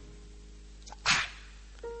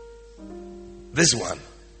 This one,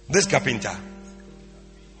 this carpenter.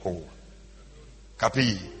 Oh,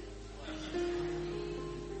 Capi.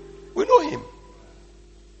 We know him.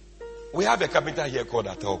 We have a carpenter here called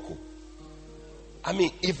Atoko. I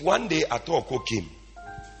mean, if one day Atoko came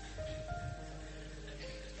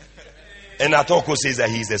and Atoko says that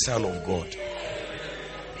he is the Son of God,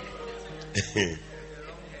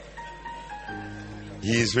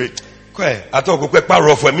 he is very.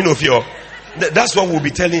 That's what we'll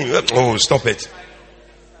be telling him. Oh, stop it.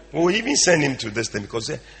 We'll even send him to this thing because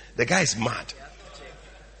the guy is mad.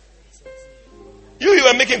 You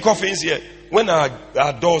are making coffins here. When our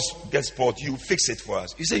doors get spoiled, you fix it for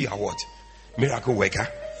us. You say you are what? Miracle worker?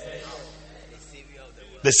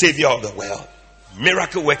 The savior of the world.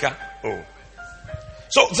 Miracle worker. Oh.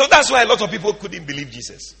 So that's why a lot of people couldn't believe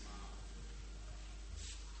Jesus.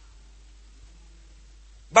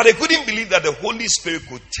 But they couldn't believe that the Holy Spirit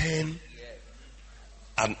could turn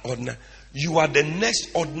an ordinary. You are the next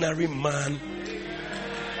ordinary man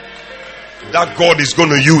that God is going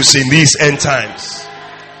to use in these end times.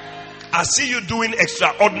 I see you doing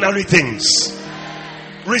extraordinary things.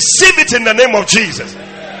 Receive it in the name of Jesus.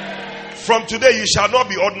 From today, you shall not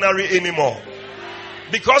be ordinary anymore.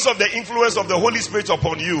 Because of the influence of the Holy Spirit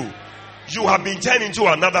upon you, you have been turned into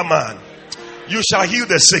another man. You shall heal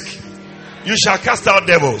the sick. You shall cast out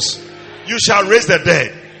devils. You shall raise the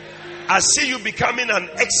dead. I see you becoming an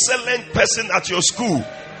excellent person at your school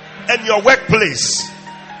and your workplace.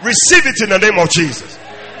 Receive it in the name of Jesus.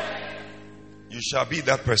 You shall be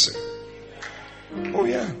that person. Oh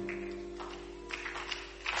yeah.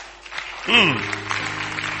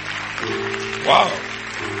 Wow.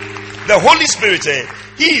 The Holy Spirit,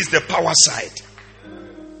 He is the power side.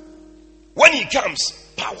 When He comes,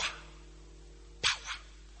 power.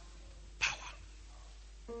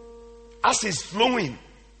 As He's flowing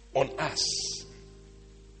on us.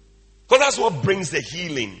 Because that's what brings the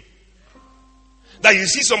healing. That you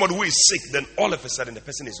see somebody who is sick, then all of a sudden the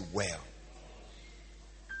person is well.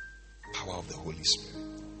 Power of the Holy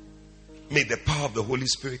Spirit. May the power of the Holy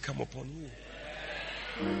Spirit come upon you.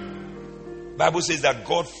 Bible says that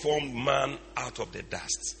God formed man out of the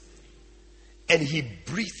dust. And He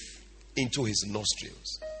breathed into his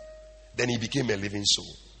nostrils. Then he became a living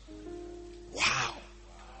soul. Wow.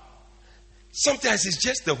 Sometimes it's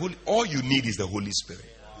just the Holy, all you need is the Holy Spirit.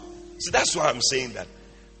 So that's why I'm saying that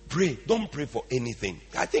pray. Don't pray for anything.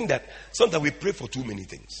 I think that sometimes we pray for too many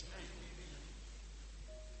things.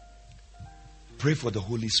 Pray for the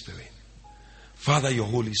Holy Spirit. Father, your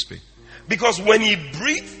Holy Spirit. Because when He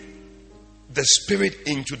breathed the Spirit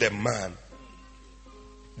into the man,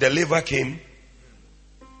 the liver came,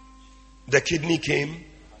 the kidney came,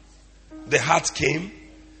 the heart came,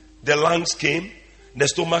 the lungs came, the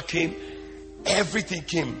stomach came, everything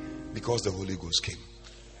came because the Holy Ghost came.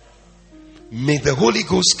 May the Holy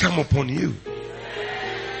Ghost come upon you.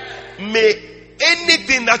 May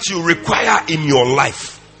anything that you require in your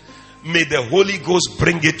life, may the Holy Ghost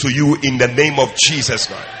bring it to you in the name of Jesus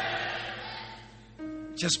Christ.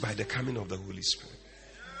 Just by the coming of the Holy Spirit.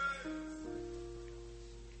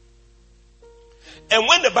 And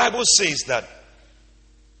when the Bible says that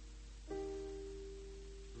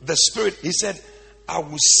the Spirit, He said, I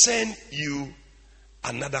will send you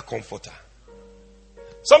another comforter.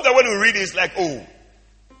 Sometimes when we read it, it's like, oh,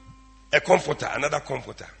 a comforter, another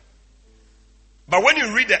comforter. But when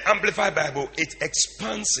you read the Amplified Bible, it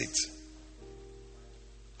expands it.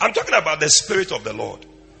 I'm talking about the Spirit of the Lord.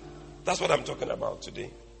 That's what I'm talking about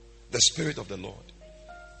today. The Spirit of the Lord.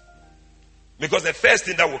 Because the first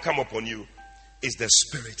thing that will come upon you is the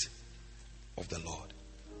Spirit of the Lord.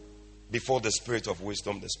 Before the Spirit of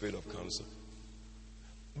wisdom, the Spirit of counsel.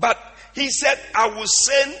 But He said, I will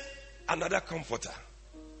send another comforter.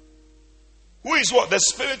 Who is what? The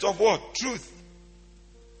Spirit of what? Truth.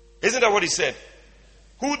 Isn't that what He said?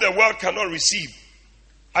 Who the world cannot receive.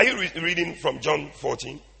 Are you reading from John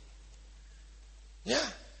 14? Yeah.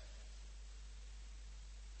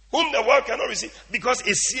 Whom the world cannot receive, because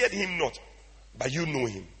it seeth Him not, but you know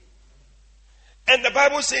Him. And the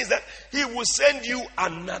Bible says that He will send you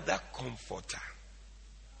another comforter.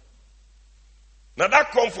 Now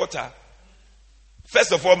that comforter,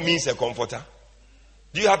 first of all, means a comforter.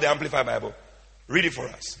 Do you have the Amplified Bible? Read it for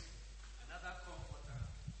us. Another comforter.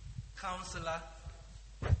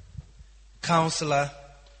 Counselor,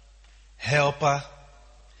 helper,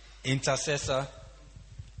 intercessor,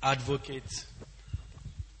 advocate,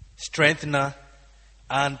 strengthener,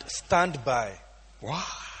 and standby. Wow.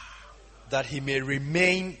 That He may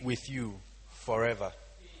remain with you forever.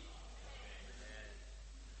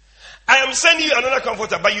 I am sending you another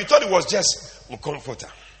comforter, but you thought it was just a comforter.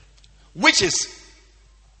 Which is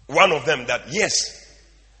one of them that, yes.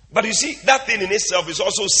 But you see, that thing in itself is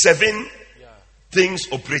also 7 things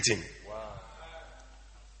operating. Wow.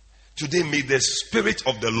 Today, may the Spirit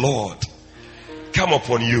of the Lord come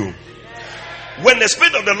upon you. When the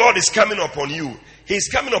Spirit of the Lord is coming upon you, He's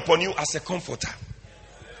coming upon you as a comforter.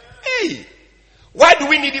 Hey, why do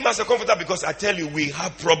we need Him as a comforter? Because I tell you, we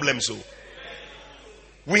have problems. So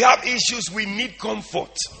we have issues. We need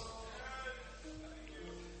comfort.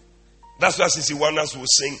 That's why Sissy Wonders will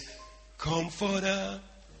sing, Comforter,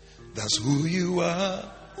 that's who you are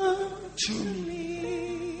to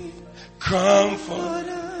me.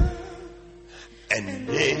 Comforter, and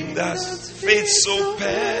name that fits so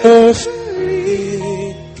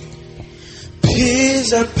perfectly.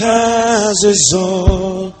 Peace that passes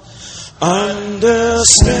all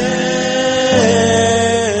understanding.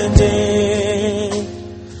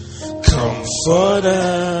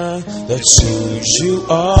 Comforter, that's who you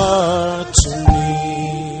are to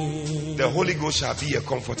me. The Holy Ghost shall be a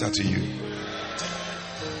comforter to you.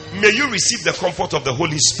 May you receive the comfort of the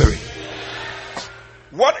Holy Spirit.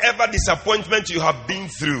 whatever disappointment you have been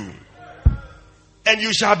through, and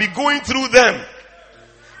you shall be going through them.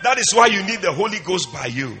 That is why you need the Holy Ghost by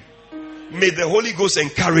you. May the Holy Ghost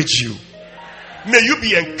encourage you. May you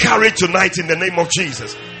be encouraged tonight in the name of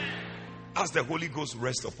Jesus. As the Holy Ghost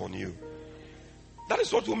rests upon you. That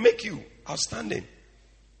is what will make you outstanding.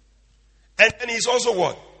 And he's also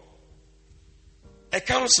what? A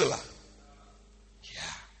counselor.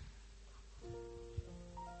 Yeah.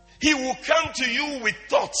 He will come to you with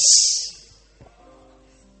thoughts.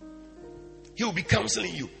 He will be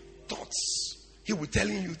counseling you. Thoughts. He will be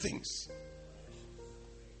telling you things.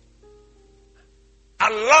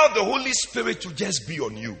 Allow the Holy Spirit to just be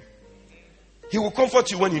on you. He will comfort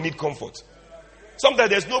you when you need comfort. Sometimes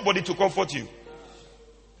there's nobody to comfort you.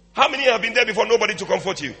 How many have been there before? Nobody to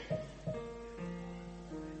comfort you.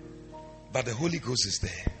 But the Holy Ghost is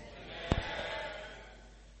there.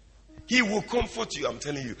 He will comfort you, I'm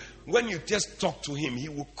telling you. When you just talk to him, he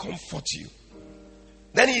will comfort you.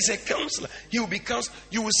 Then he's a counselor. He will be counselor.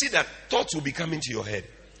 You will see that thoughts will be coming to your head.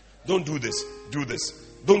 Don't do this. Do this.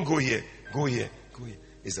 Don't go here. Go here. Go here.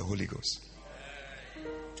 It's the Holy Ghost.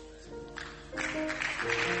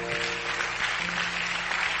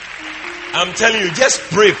 I'm telling you, just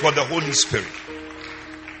pray for the Holy Spirit.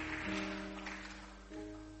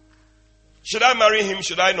 Should I marry him?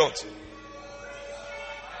 Should I not?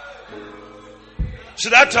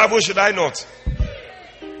 Should I travel? Should I not?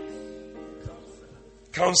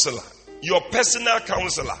 Counselor. Your personal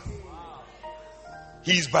counselor.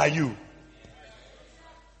 He's by you.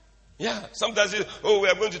 Yeah. Sometimes, we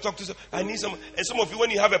are going to talk to someone. I need someone. And some of you, when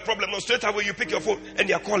you have a problem, straight away you pick your phone and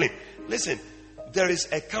they are calling. Listen, there is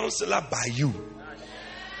a counselor by you.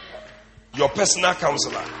 Your personal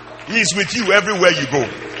counselor. He is with you everywhere you go.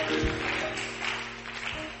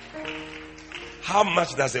 How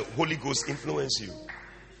much does the Holy Ghost influence you?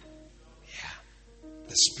 Yeah.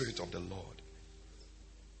 The Spirit of the Lord.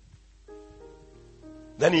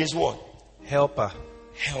 Then he is what? Helper.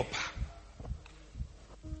 Helper.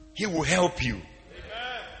 He will help you.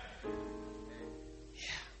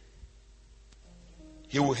 Yeah.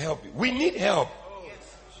 He will help you. We need help.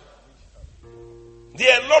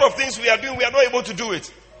 There are a lot of things we are doing. We are not able to do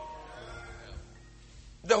it.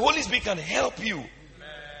 The Holy Spirit can help you.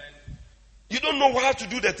 You don't know how to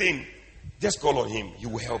do the thing. Just call on him. He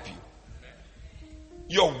will help you.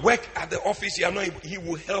 Your work at the office, you are not able, he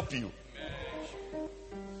will help you.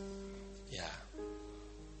 Yeah.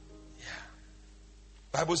 Yeah.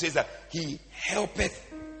 Bible says that he helpeth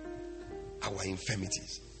our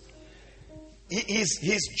infirmities.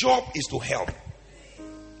 His job is to help.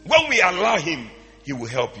 When we allow him, he will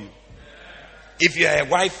help you. If you are a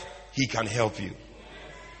wife, he can help you.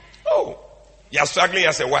 Oh, you are struggling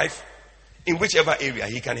as a wife. In whichever area,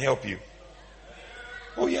 he can help you.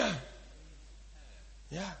 Oh, yeah.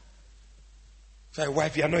 Yeah. So, a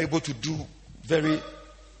wife, you are not able to do very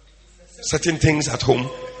certain things at home.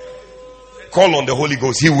 Call on the Holy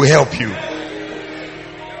Ghost. He will help you.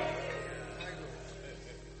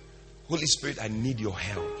 Holy Spirit, I need your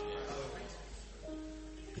help.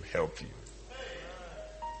 To help you.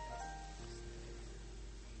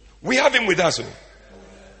 We have him with us.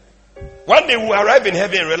 One day we'll arrive in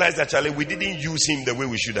heaven and realize that, Charlie, we didn't use him the way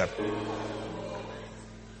we should have.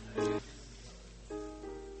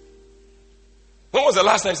 When was the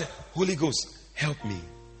last time you said, Holy Ghost, help me?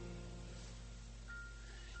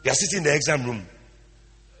 You are sitting in the exam room.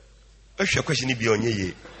 What's your question? Look at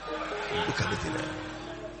it now.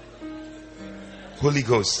 Holy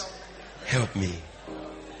Ghost, help me.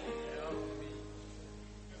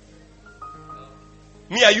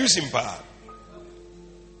 Me, I use him, pa.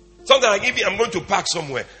 Sometimes I'm going to park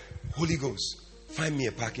somewhere. Holy Ghost, find me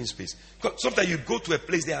a parking space. Sometimes you go to a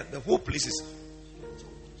place there, the whole place is.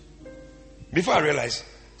 Before I realize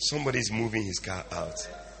somebody is moving his car out,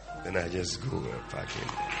 then I just go and park him.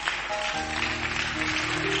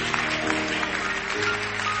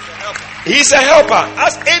 He's a helper.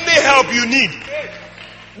 Ask any help you need.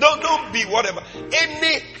 Don't be whatever.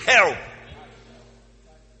 Any help.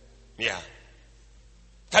 Yeah.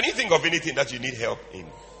 Can you think of anything that you need help in?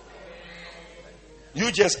 You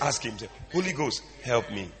just ask him, say, Holy Ghost, help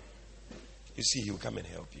me. You see, he will come and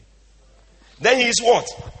help you. Then he is what?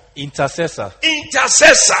 Intercessor.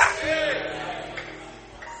 Intercessor.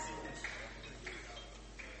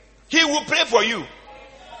 He will pray for you.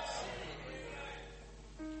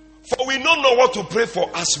 For we don't know what to pray for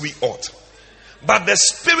as we ought. But the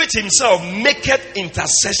Spirit himself maketh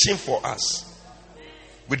intercession for us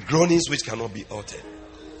with groanings which cannot be uttered.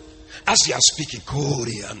 As you are speaking,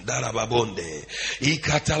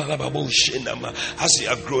 as you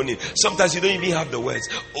are groaning, sometimes you don't even have the words.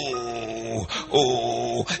 Oh,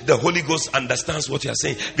 the Holy Ghost understands what you are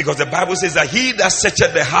saying. Because the Bible says that he that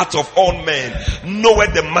searcheth the heart of all men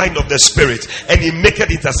knoweth the mind of the Spirit, and he maketh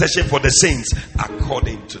intercession for the saints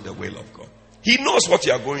according to the will of God. He knows what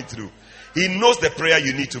you are going through. He knows the prayer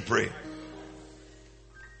you need to pray.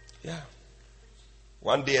 Yeah.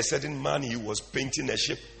 One day a certain man, he was painting a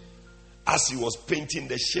ship. As he was painting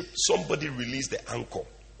the ship, somebody released the anchor.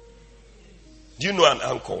 Do you know an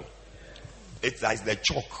anchor? It's like the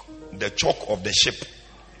chalk of the ship.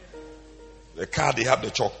 The car, they have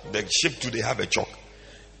the chalk. The ship too, they have a chalk.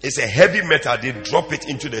 It's a heavy metal. They drop it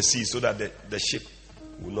into the sea so that the ship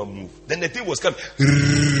will not move. Then the thing was coming.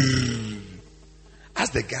 As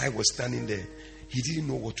the guy was standing there, he didn't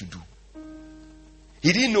know what to do.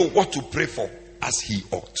 He didn't know what to pray for as he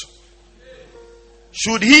ought.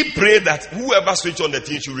 Should he pray that whoever switched on the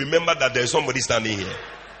thing should remember that there is somebody standing here?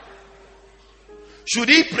 Should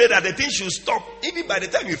he pray that the thing should stop? Even by the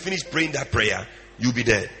time you finish praying that prayer, you'll be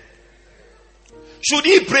dead. Should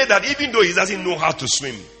he pray that even though he doesn't know how to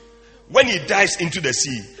swim, when he dives into the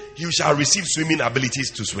sea, he shall receive swimming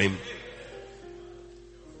abilities to swim?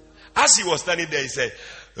 As he was standing there, he said,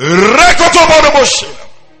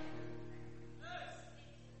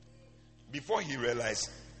 before he realized,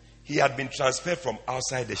 he had been transferred from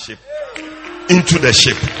outside the ship into the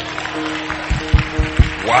ship.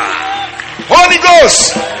 Wow. Holy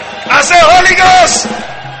Ghost! I say Holy Ghost!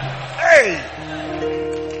 Hey!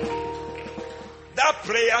 That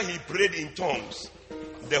prayer he prayed in tongues,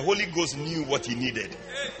 the Holy Ghost knew what he needed.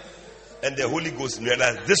 And the Holy Ghost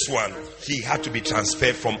realized this one, he had to be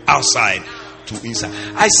transferred from outside to inside.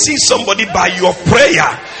 I see somebody by your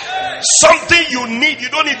prayer, something you need, you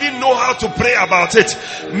don't even know how to pray about it.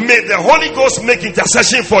 May the Holy Ghost make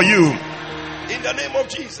intercession for you. In the name of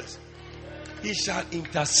Jesus. He shall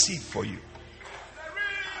intercede for you.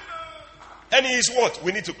 And he is what?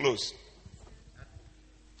 We need to close.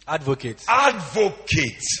 Advocate.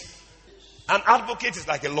 Advocate. An advocate is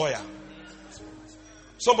like a lawyer.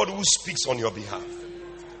 Somebody who speaks on your behalf.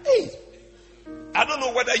 Hey, I don't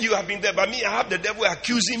know whether you have been there, but me, I have the devil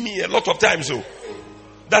accusing me a lot of times. So,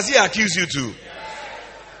 does he accuse you too?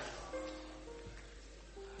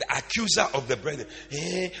 The accuser of the brethren.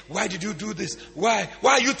 Hey, why did you do this? Why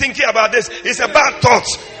are you thinking about this? It's a bad thought.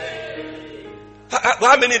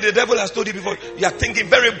 How many the devil has told you before? You are thinking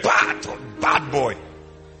very bad boy.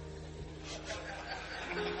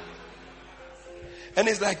 And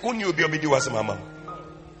it's like, when you be obedient to mama.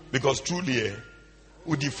 Because truly,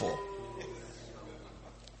 would fall.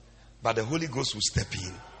 But the Holy Ghost will step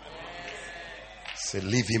in. Say,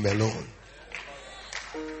 leave him alone.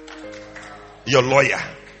 Your lawyer.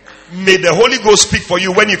 May the Holy Ghost speak for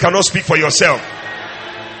you when you cannot speak for yourself.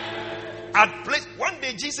 One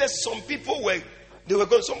day, Jesus, some people were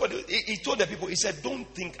going, somebody, he told the people, he said, don't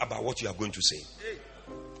think about what you are going to say.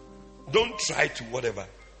 Don't try to whatever.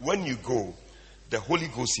 When you go, the Holy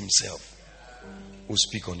Ghost himself will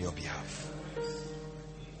speak on your behalf.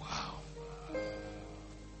 Wow.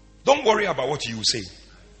 Don't worry about what you will say.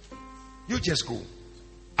 You just go.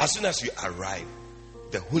 As soon as you arrive,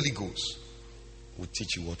 the Holy Ghost will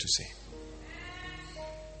teach you what to say.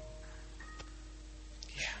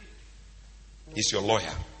 Yeah. He's your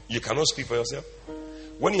lawyer. You cannot speak for yourself.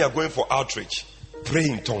 When you are going for outreach, pray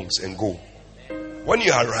in tongues and go. When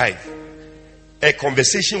you arrive, a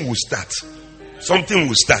conversation will start. Something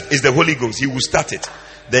will start. It's the Holy Ghost. He will start it.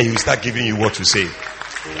 Then he will start giving you what to say.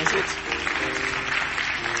 That's it.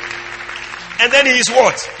 And then he is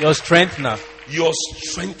what? Your strengthener. Your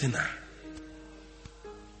strengthener.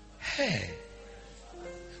 Hey.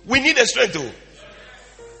 We need a strength too.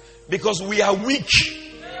 Because we are weak.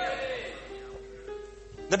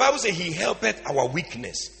 The Bible says he helpeth our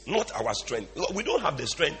weakness, not our strength. We don't have the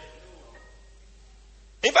strength.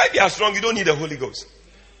 If I be as strong, you don't need the Holy Ghost.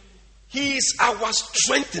 He is our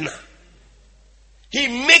strengthener. He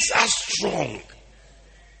makes us strong.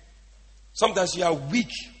 Sometimes you are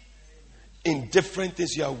weak in different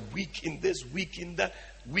things. You are weak in this, weak in that,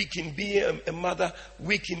 weak in being a mother,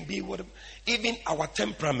 weak in being whatever. Even our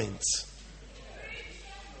temperament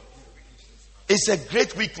is a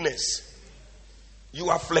great weakness. You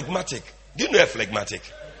are phlegmatic. Do you know a phlegmatic?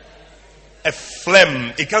 A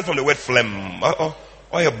phlegm. It comes from the word phlegm.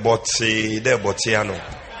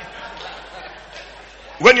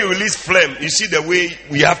 When you release phlegm, you see the way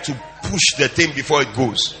we have to push the thing before it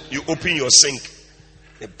goes. You open your sink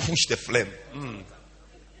and push the phlegm.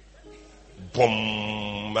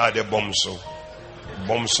 Bomso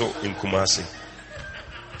in Kumasi.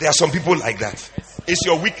 There are some people like that. It's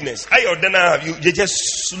your weakness. You're just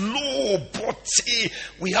slow, but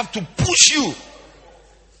we have to push you.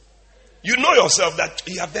 You know yourself that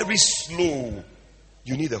you are very slow.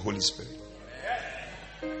 You need the Holy Spirit.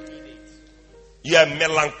 You are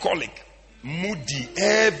melancholic, moody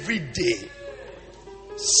every day,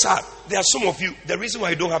 sad. There are some of you, the reason why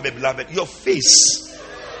you don't have a beloved, your face.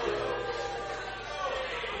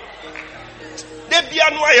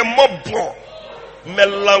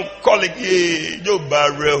 Melancholic,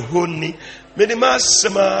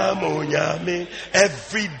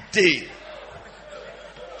 every day.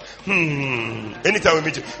 Anytime we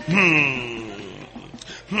meet you,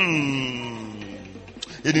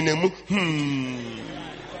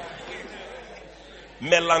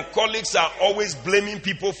 Melancholics are always blaming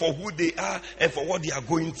people for who they are and for what they are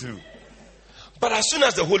going through. But as soon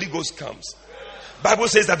as the Holy Ghost comes, Bible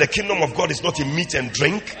says that the kingdom of God is not in meat and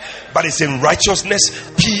drink, but it's in righteousness,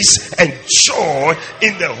 peace, and joy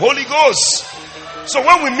in the Holy Ghost. So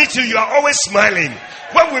when we meet you, you are always smiling.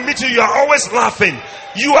 When we meet you, you are always laughing.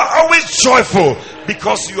 You are always joyful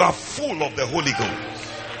because you are full of the Holy Ghost.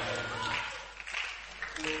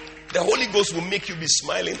 The Holy Ghost will make you be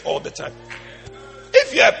smiling all the time.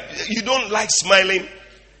 If you don't like smiling,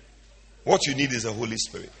 what you need is the Holy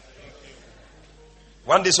Spirit.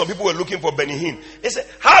 One day some people were looking for Benny Hinn. They said,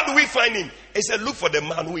 how do we find him? He said, look for the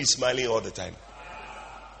man who is smiling all the time.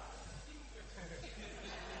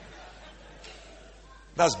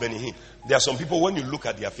 That's Benny Hinn. There are some people, when you look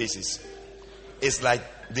at their faces, it's like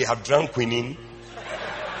they have drunk quinine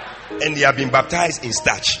and they have been baptized in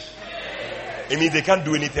starch. I mean, they can't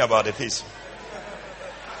do anything about the face.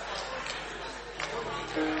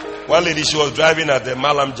 One lady, she was driving at the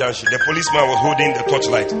Malam Junction. The policeman was holding the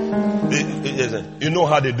torchlight. You know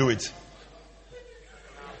how they do it.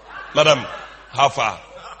 Madam, how far?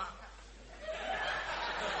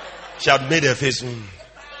 She had made her face.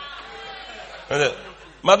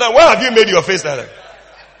 Madam, why have you made your face like that?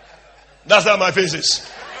 That's how my face is.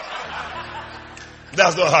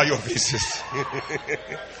 That's not how your face is.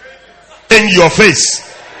 In your face.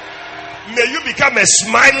 May you become a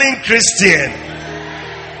smiling Christian.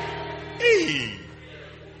 Hey.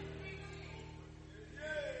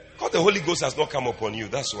 Because the Holy Ghost has not come upon you.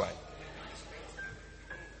 That's why.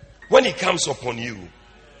 When He comes upon you,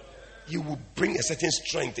 you will bring a certain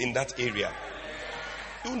strength in that area.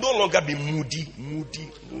 You will no longer be moody.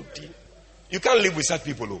 You can't live with such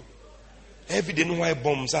people. Oh. Every day, no why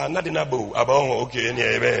bombs are nothing about. Okay.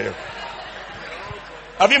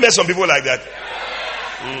 Have you met some people like that?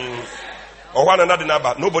 Or one another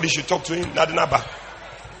neighbor. Nobody should talk to him. Nothing about.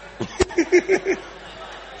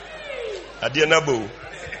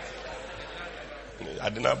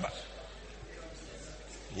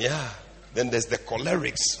 Yeah. Then there's the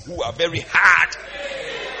cholerics who are very hard.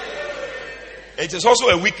 It is also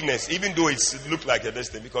a weakness, even though it looks like a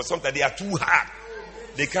destiny, because sometimes they are too hard.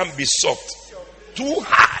 They can't be soft. Too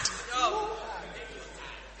hard.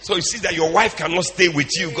 So you see that your wife cannot stay with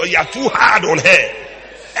you because you are too hard on her.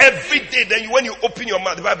 Every day, then when you open your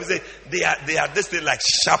mouth, the Bible says they are this thing like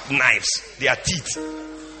sharp knives. They are teeth.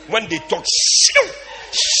 When they talk, shoo.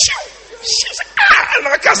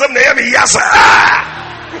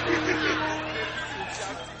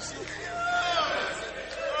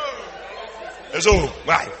 So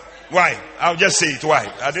why? I'll just say it.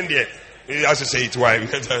 Why? I didn't hear. You have to say it. Why?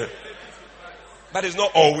 But it's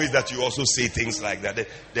not always that you also say things like that.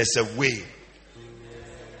 There's a way.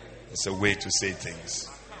 There's a way to say things.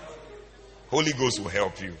 Holy Ghost will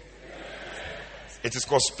help you. It is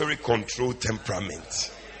called spirit control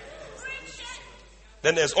temperament.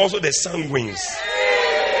 Then there's also the sanguines.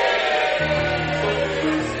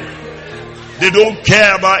 They don't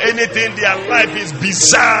care about anything. Their life is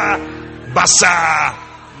bizarre,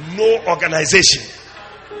 no organization.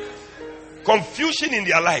 Confusion in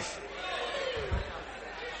their life.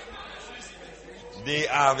 They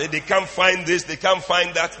can't find this, they can't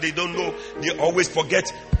find that, they don't know. They always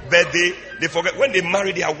forget birthday. They forget when they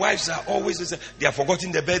marry, their wives are always, they are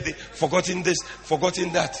forgetting the birthday, forgetting this,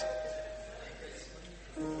 forgetting that.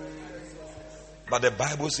 But the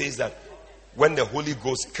Bible says that when the Holy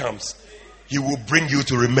Ghost comes, He will bring you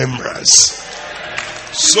to remembrance.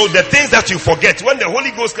 So the things that you forget, when the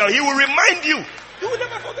Holy Ghost comes, He will remind you. You will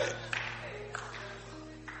never forget.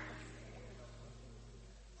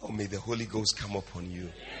 Oh, may the Holy Ghost come upon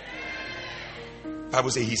you. Bible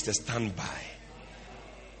says He's the standby.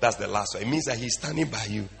 That's the last one. It means that He's standing by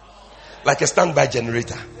you. Like a standby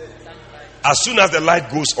generator. As soon as the light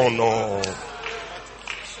goes on,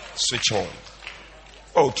 switch on.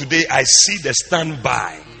 Oh, today I see the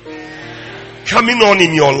standby coming on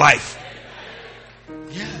in your life.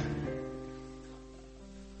 Yeah.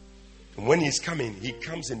 And when He's coming, He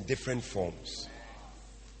comes in different forms.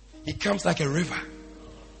 He comes like a river.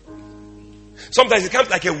 Sometimes it comes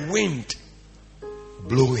like a wind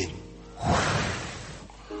blowing.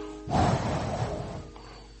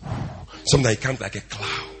 Sometimes it comes like a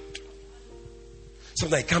cloud.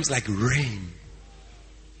 Sometimes it comes like rain.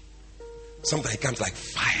 Sometimes it comes like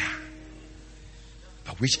fire.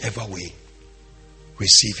 But whichever way,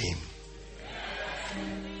 receive him.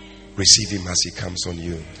 Receive him as he comes on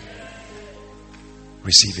you.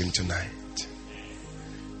 Receive him tonight.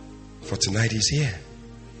 For tonight he's here.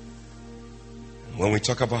 When we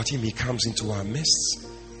talk about him, he comes into our midst.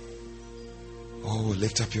 Oh,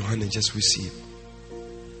 lift up your hand and just receive.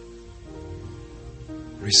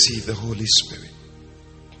 Receive the Holy Spirit.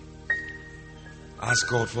 Ask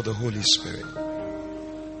God for the Holy Spirit.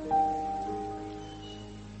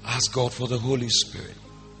 Ask God for the Holy Spirit.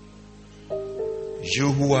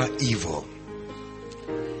 You who are evil,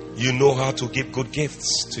 you know how to give good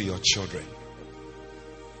gifts to your children.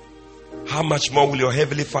 How much more will your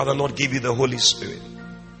Heavenly Father not give you the Holy Spirit?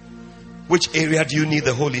 Which area do you need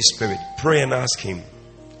the Holy Spirit? Pray and ask him.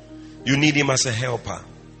 You need him as a helper.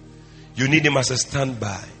 You need him as a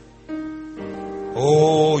standby.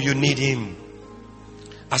 Oh, you need him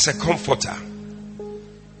as a comforter.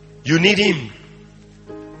 You need him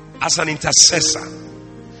as an intercessor,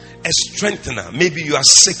 a strengthener. Maybe you are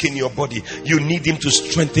sick in your body. You need him to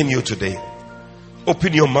strengthen you today.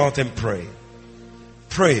 Open your mouth and pray.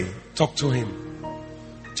 Pray. Talk to him.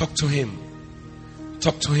 Talk to him.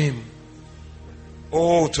 Talk to him.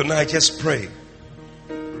 Oh, tonight just pray.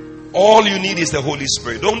 All you need is the Holy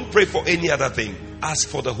Spirit. Don't pray for any other thing. Ask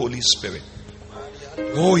for the Holy Spirit.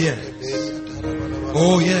 Oh yes.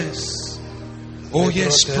 Oh yes. Oh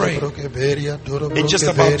yes, pray. In just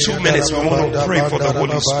about 2 minutes we want to pray for the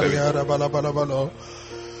Holy Spirit.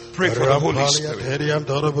 Pray for the Holy Spirit.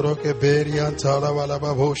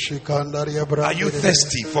 Are you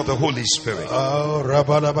thirsty for the Holy Spirit?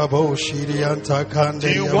 Do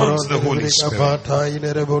you want the Holy Spirit?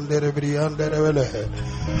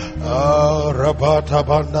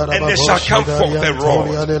 And there shall come forth a rod,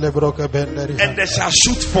 and there shall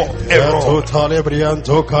shoot forth a rod.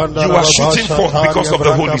 You are shooting forth because of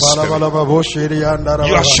the Holy Spirit.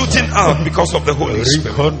 You are shooting out because of the Holy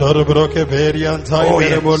Spirit. Oh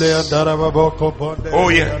yes. Oh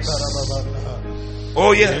yes.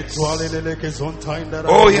 Oh yes.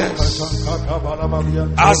 Oh yes.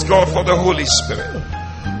 Ask God for the Holy Spirit.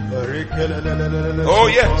 Oh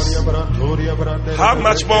yes. How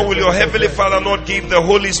much more will your Heavenly Father not give the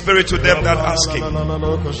Holy Spirit to them that ask him?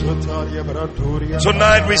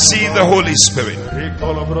 Tonight receive the Holy Spirit.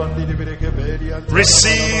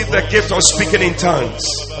 Receive the gift of speaking in tongues.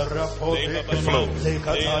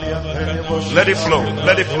 Let it flow.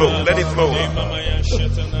 Let it flow. Let it flow.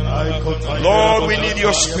 Lord, we need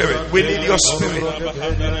your Spirit. We need your Spirit.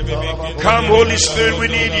 Come, Holy Spirit, we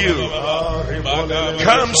need you.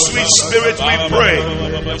 Come, sweet Spirit, we pray.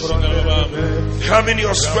 Come in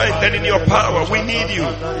your strength and in your power. We need you.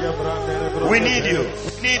 We need you.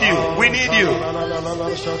 We need you. We need you.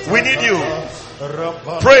 We need you.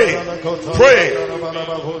 Pray. Pray.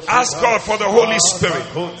 Ask God for the Holy Spirit.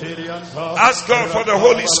 Ask God for the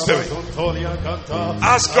Holy Spirit.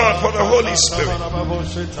 Ask God for the Holy Spirit.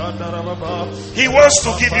 He wants to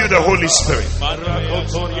give you the Holy Spirit.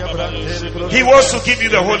 He wants to give you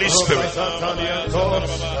the Holy Spirit.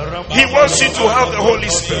 He wants you to have the Holy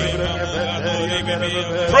Spirit.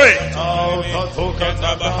 Pray.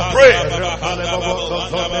 Pray.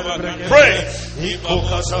 Pray.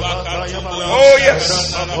 Oh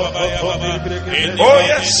yes. Oh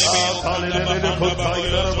yes.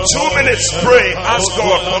 2 minutes, pray. Ask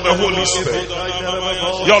God for the Holy Spirit.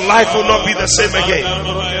 Your life will not be the same again.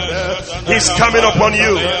 He's coming upon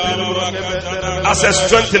you as a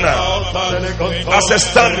strengthener, as a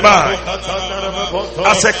standby,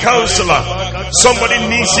 as a counselor. Somebody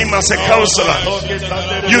needs him as a counselor.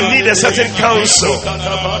 You need a certain counsel.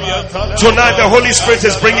 Tonight the Holy Spirit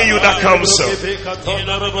is bringing you that counsel.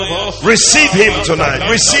 Receive him tonight.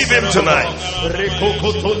 Receive him tonight.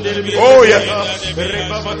 Oh yes.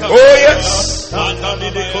 Oh yes.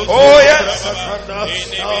 Oh yes.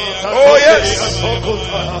 Oh yes.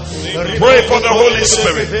 Pray for the Holy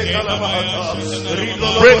Spirit.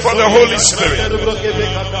 Pray for the Holy Spirit.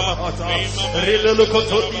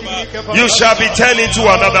 You shall be turned into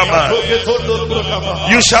another man.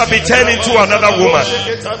 You shall be turned into another woman.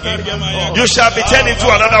 You shall be turned into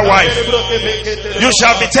another wife. You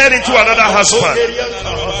shall be turned into another husband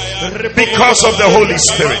because of the Holy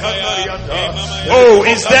Spirit. Oh,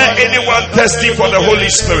 is there anyone thirsty for the Holy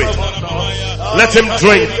Spirit? Let him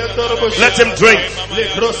drink. Let him drink.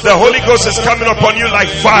 The Holy Ghost is coming upon you like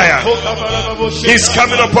fire. He's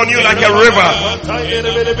coming upon you like a river.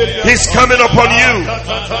 He's coming upon you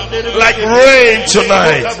like rain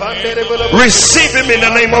tonight. Receive him in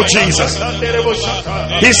the name of Jesus.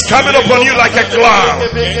 He's coming upon you like a cloud.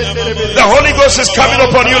 The Holy Ghost is coming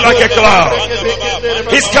upon you like a cloud.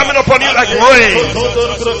 He's coming upon you like rain.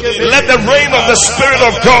 Let the rain of the Spirit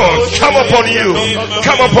of God come upon you.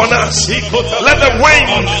 Come upon us. Let the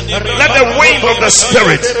wind of the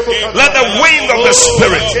Spirit, let the wind of the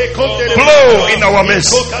Spirit blow in our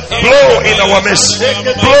midst. Blow in our midst.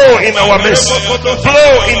 Blow in our midst.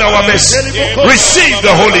 Blow in our midst. Receive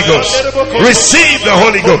the Holy Ghost. Receive the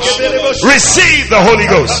Holy Ghost. Receive the Holy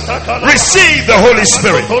Ghost. Receive the Holy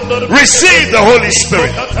Spirit. Receive the Holy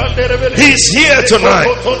Spirit. He's here tonight.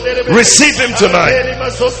 Receive him tonight.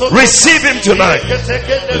 Receive him tonight.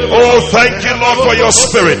 Oh, thank you, Lord, for your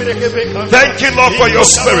Spirit. Thank you, Lord, for your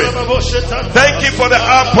Spirit. Thank you for the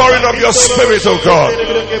outpouring of your Spirit, oh God.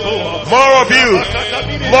 More of you.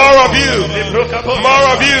 More of you. More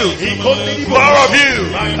of you. More of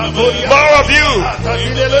you. More of you.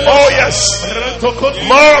 Oh yes.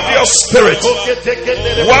 More of your Spirit. 1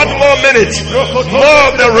 more minute. More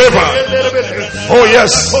of the river. Oh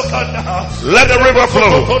yes. Let the river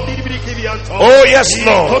flow. Oh yes,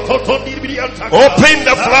 Lord. Open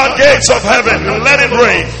the floodgates of heaven and let it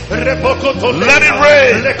rain. Let it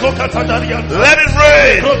rain. Let it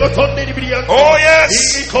rain. Oh yes.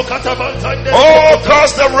 Oh,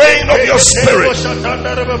 cause the rain of your Spirit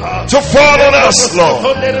to fall on us,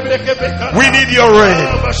 Lord. We need your rain.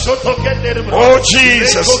 Oh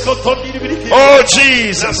Jesus. Oh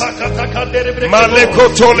Jesus.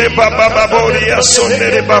 Malekotole bababoria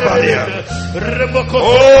sonere babalia.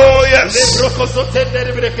 Oh yes.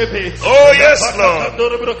 Oh yes, Lord.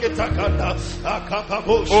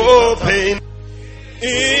 Open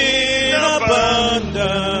in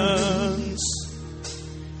abundance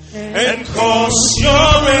and cause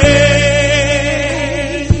your rain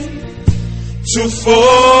to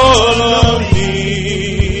fall on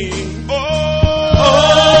me. Open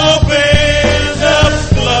the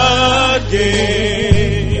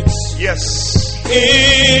floodgates. Yes.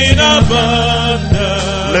 In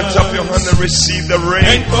abundance. Lift up your hand and receive the rain.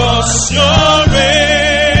 And cause your rain.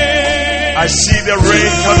 I see the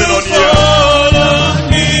rain coming on you.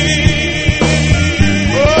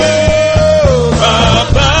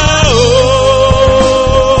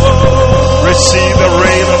 Receive the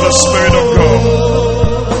rain of the Spirit of God.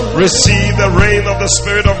 Receive the rain of the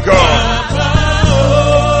Spirit of God.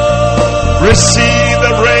 Receive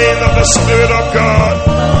the rain of the Spirit of God.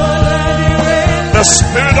 The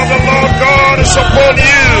Spirit of the Lord God is upon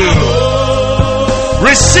you.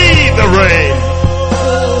 Receive the rain.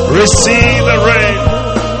 Receive the rain.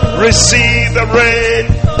 Receive the rain.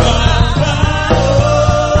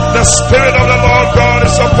 The Spirit of the Lord God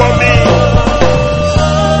is upon me.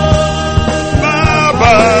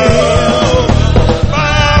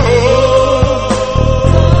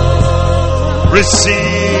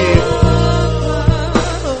 Receive.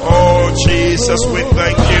 Oh Jesus, we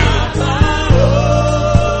thank you.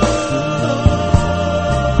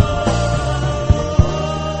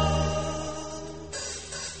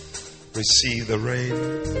 Receive the rain.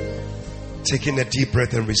 Taking a deep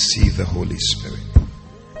breath and receive the Holy Spirit.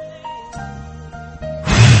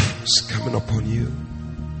 It's coming upon you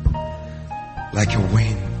like a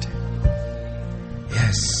wind.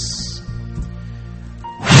 Yes.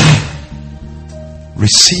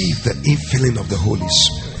 Receive the infilling of the Holy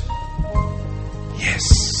Spirit. Yes.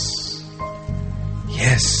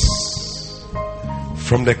 Yes.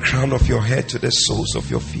 From the crown of your head to the soles of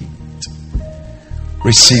your feet.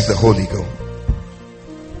 Receive the Holy Ghost.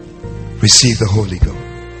 Receive the Holy Ghost.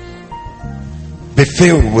 Be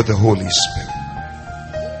filled with the Holy Spirit.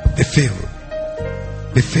 Be filled.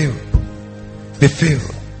 Be filled. Be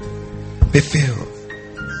filled. Be filled.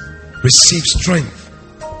 Receive strength.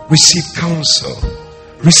 Receive counsel.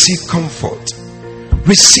 Receive comfort.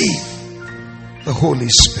 Receive the Holy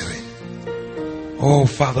Spirit. Oh,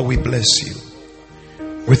 Father, we bless you.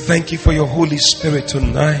 We thank you for your Holy Spirit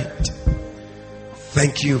tonight.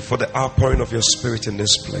 Thank you for the outpouring of your Spirit in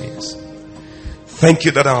this place. Thank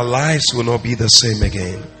you that our lives will not be the same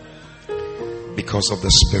again because of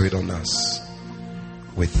the Spirit on us.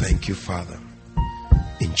 We thank you, Father.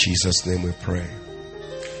 In Jesus' name we pray.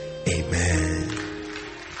 Amen.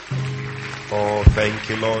 Oh, thank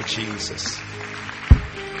you, Lord Jesus.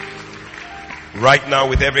 Right now,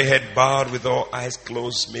 with every head bowed, with all eyes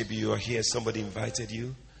closed, maybe you are here, somebody invited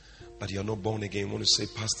you, but you're not born again. You want to say,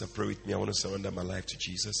 Pastor, pray with me. I want to surrender my life to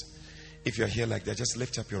Jesus. If you're here like that, just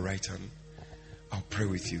lift up your right hand. I'll pray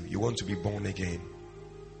with you. You want to be born again.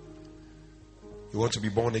 You want to be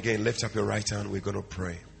born again? Lift up your right hand. We're going to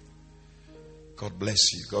pray. God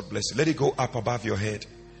bless you. God bless you. Let it go up above your head.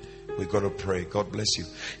 We're going to pray. God bless you.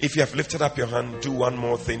 If you have lifted up your hand, do one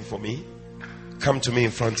more thing for me. Come to me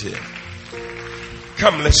in front here.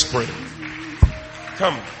 Come, let's pray.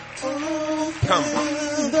 Come. Come.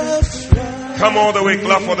 Come all the way.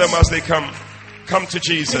 Clap for them as they come. Come to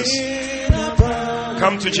Jesus.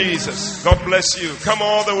 Come to Jesus. God bless you. Come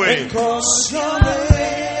all the way.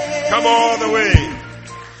 Come all the way.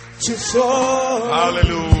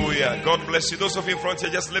 Hallelujah. God bless you. Those of you in front here,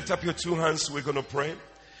 just lift up your two hands. We're going to pray.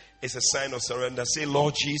 It's a sign of surrender. Say,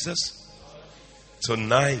 Lord Jesus,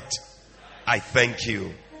 tonight I thank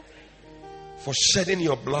you for shedding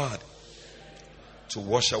your blood to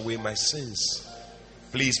wash away my sins.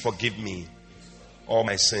 Please forgive me all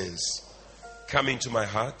my sins. Come into my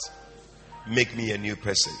heart. Make me a new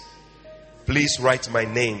person. Please write my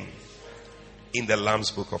name in the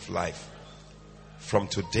Lamb's Book of Life. From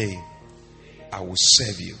today, I will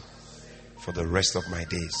serve you for the rest of my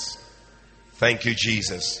days. Thank you,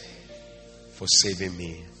 Jesus, for saving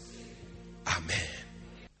me. Amen.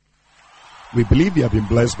 We believe you have been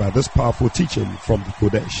blessed by this powerful teaching from the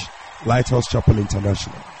Kodesh, Lighthouse Chapel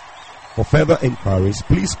International. For further inquiries,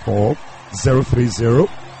 please call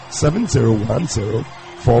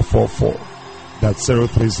 030-7010-444. That's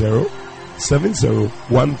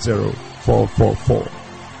 030-7010-444.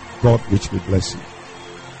 God richly bless you.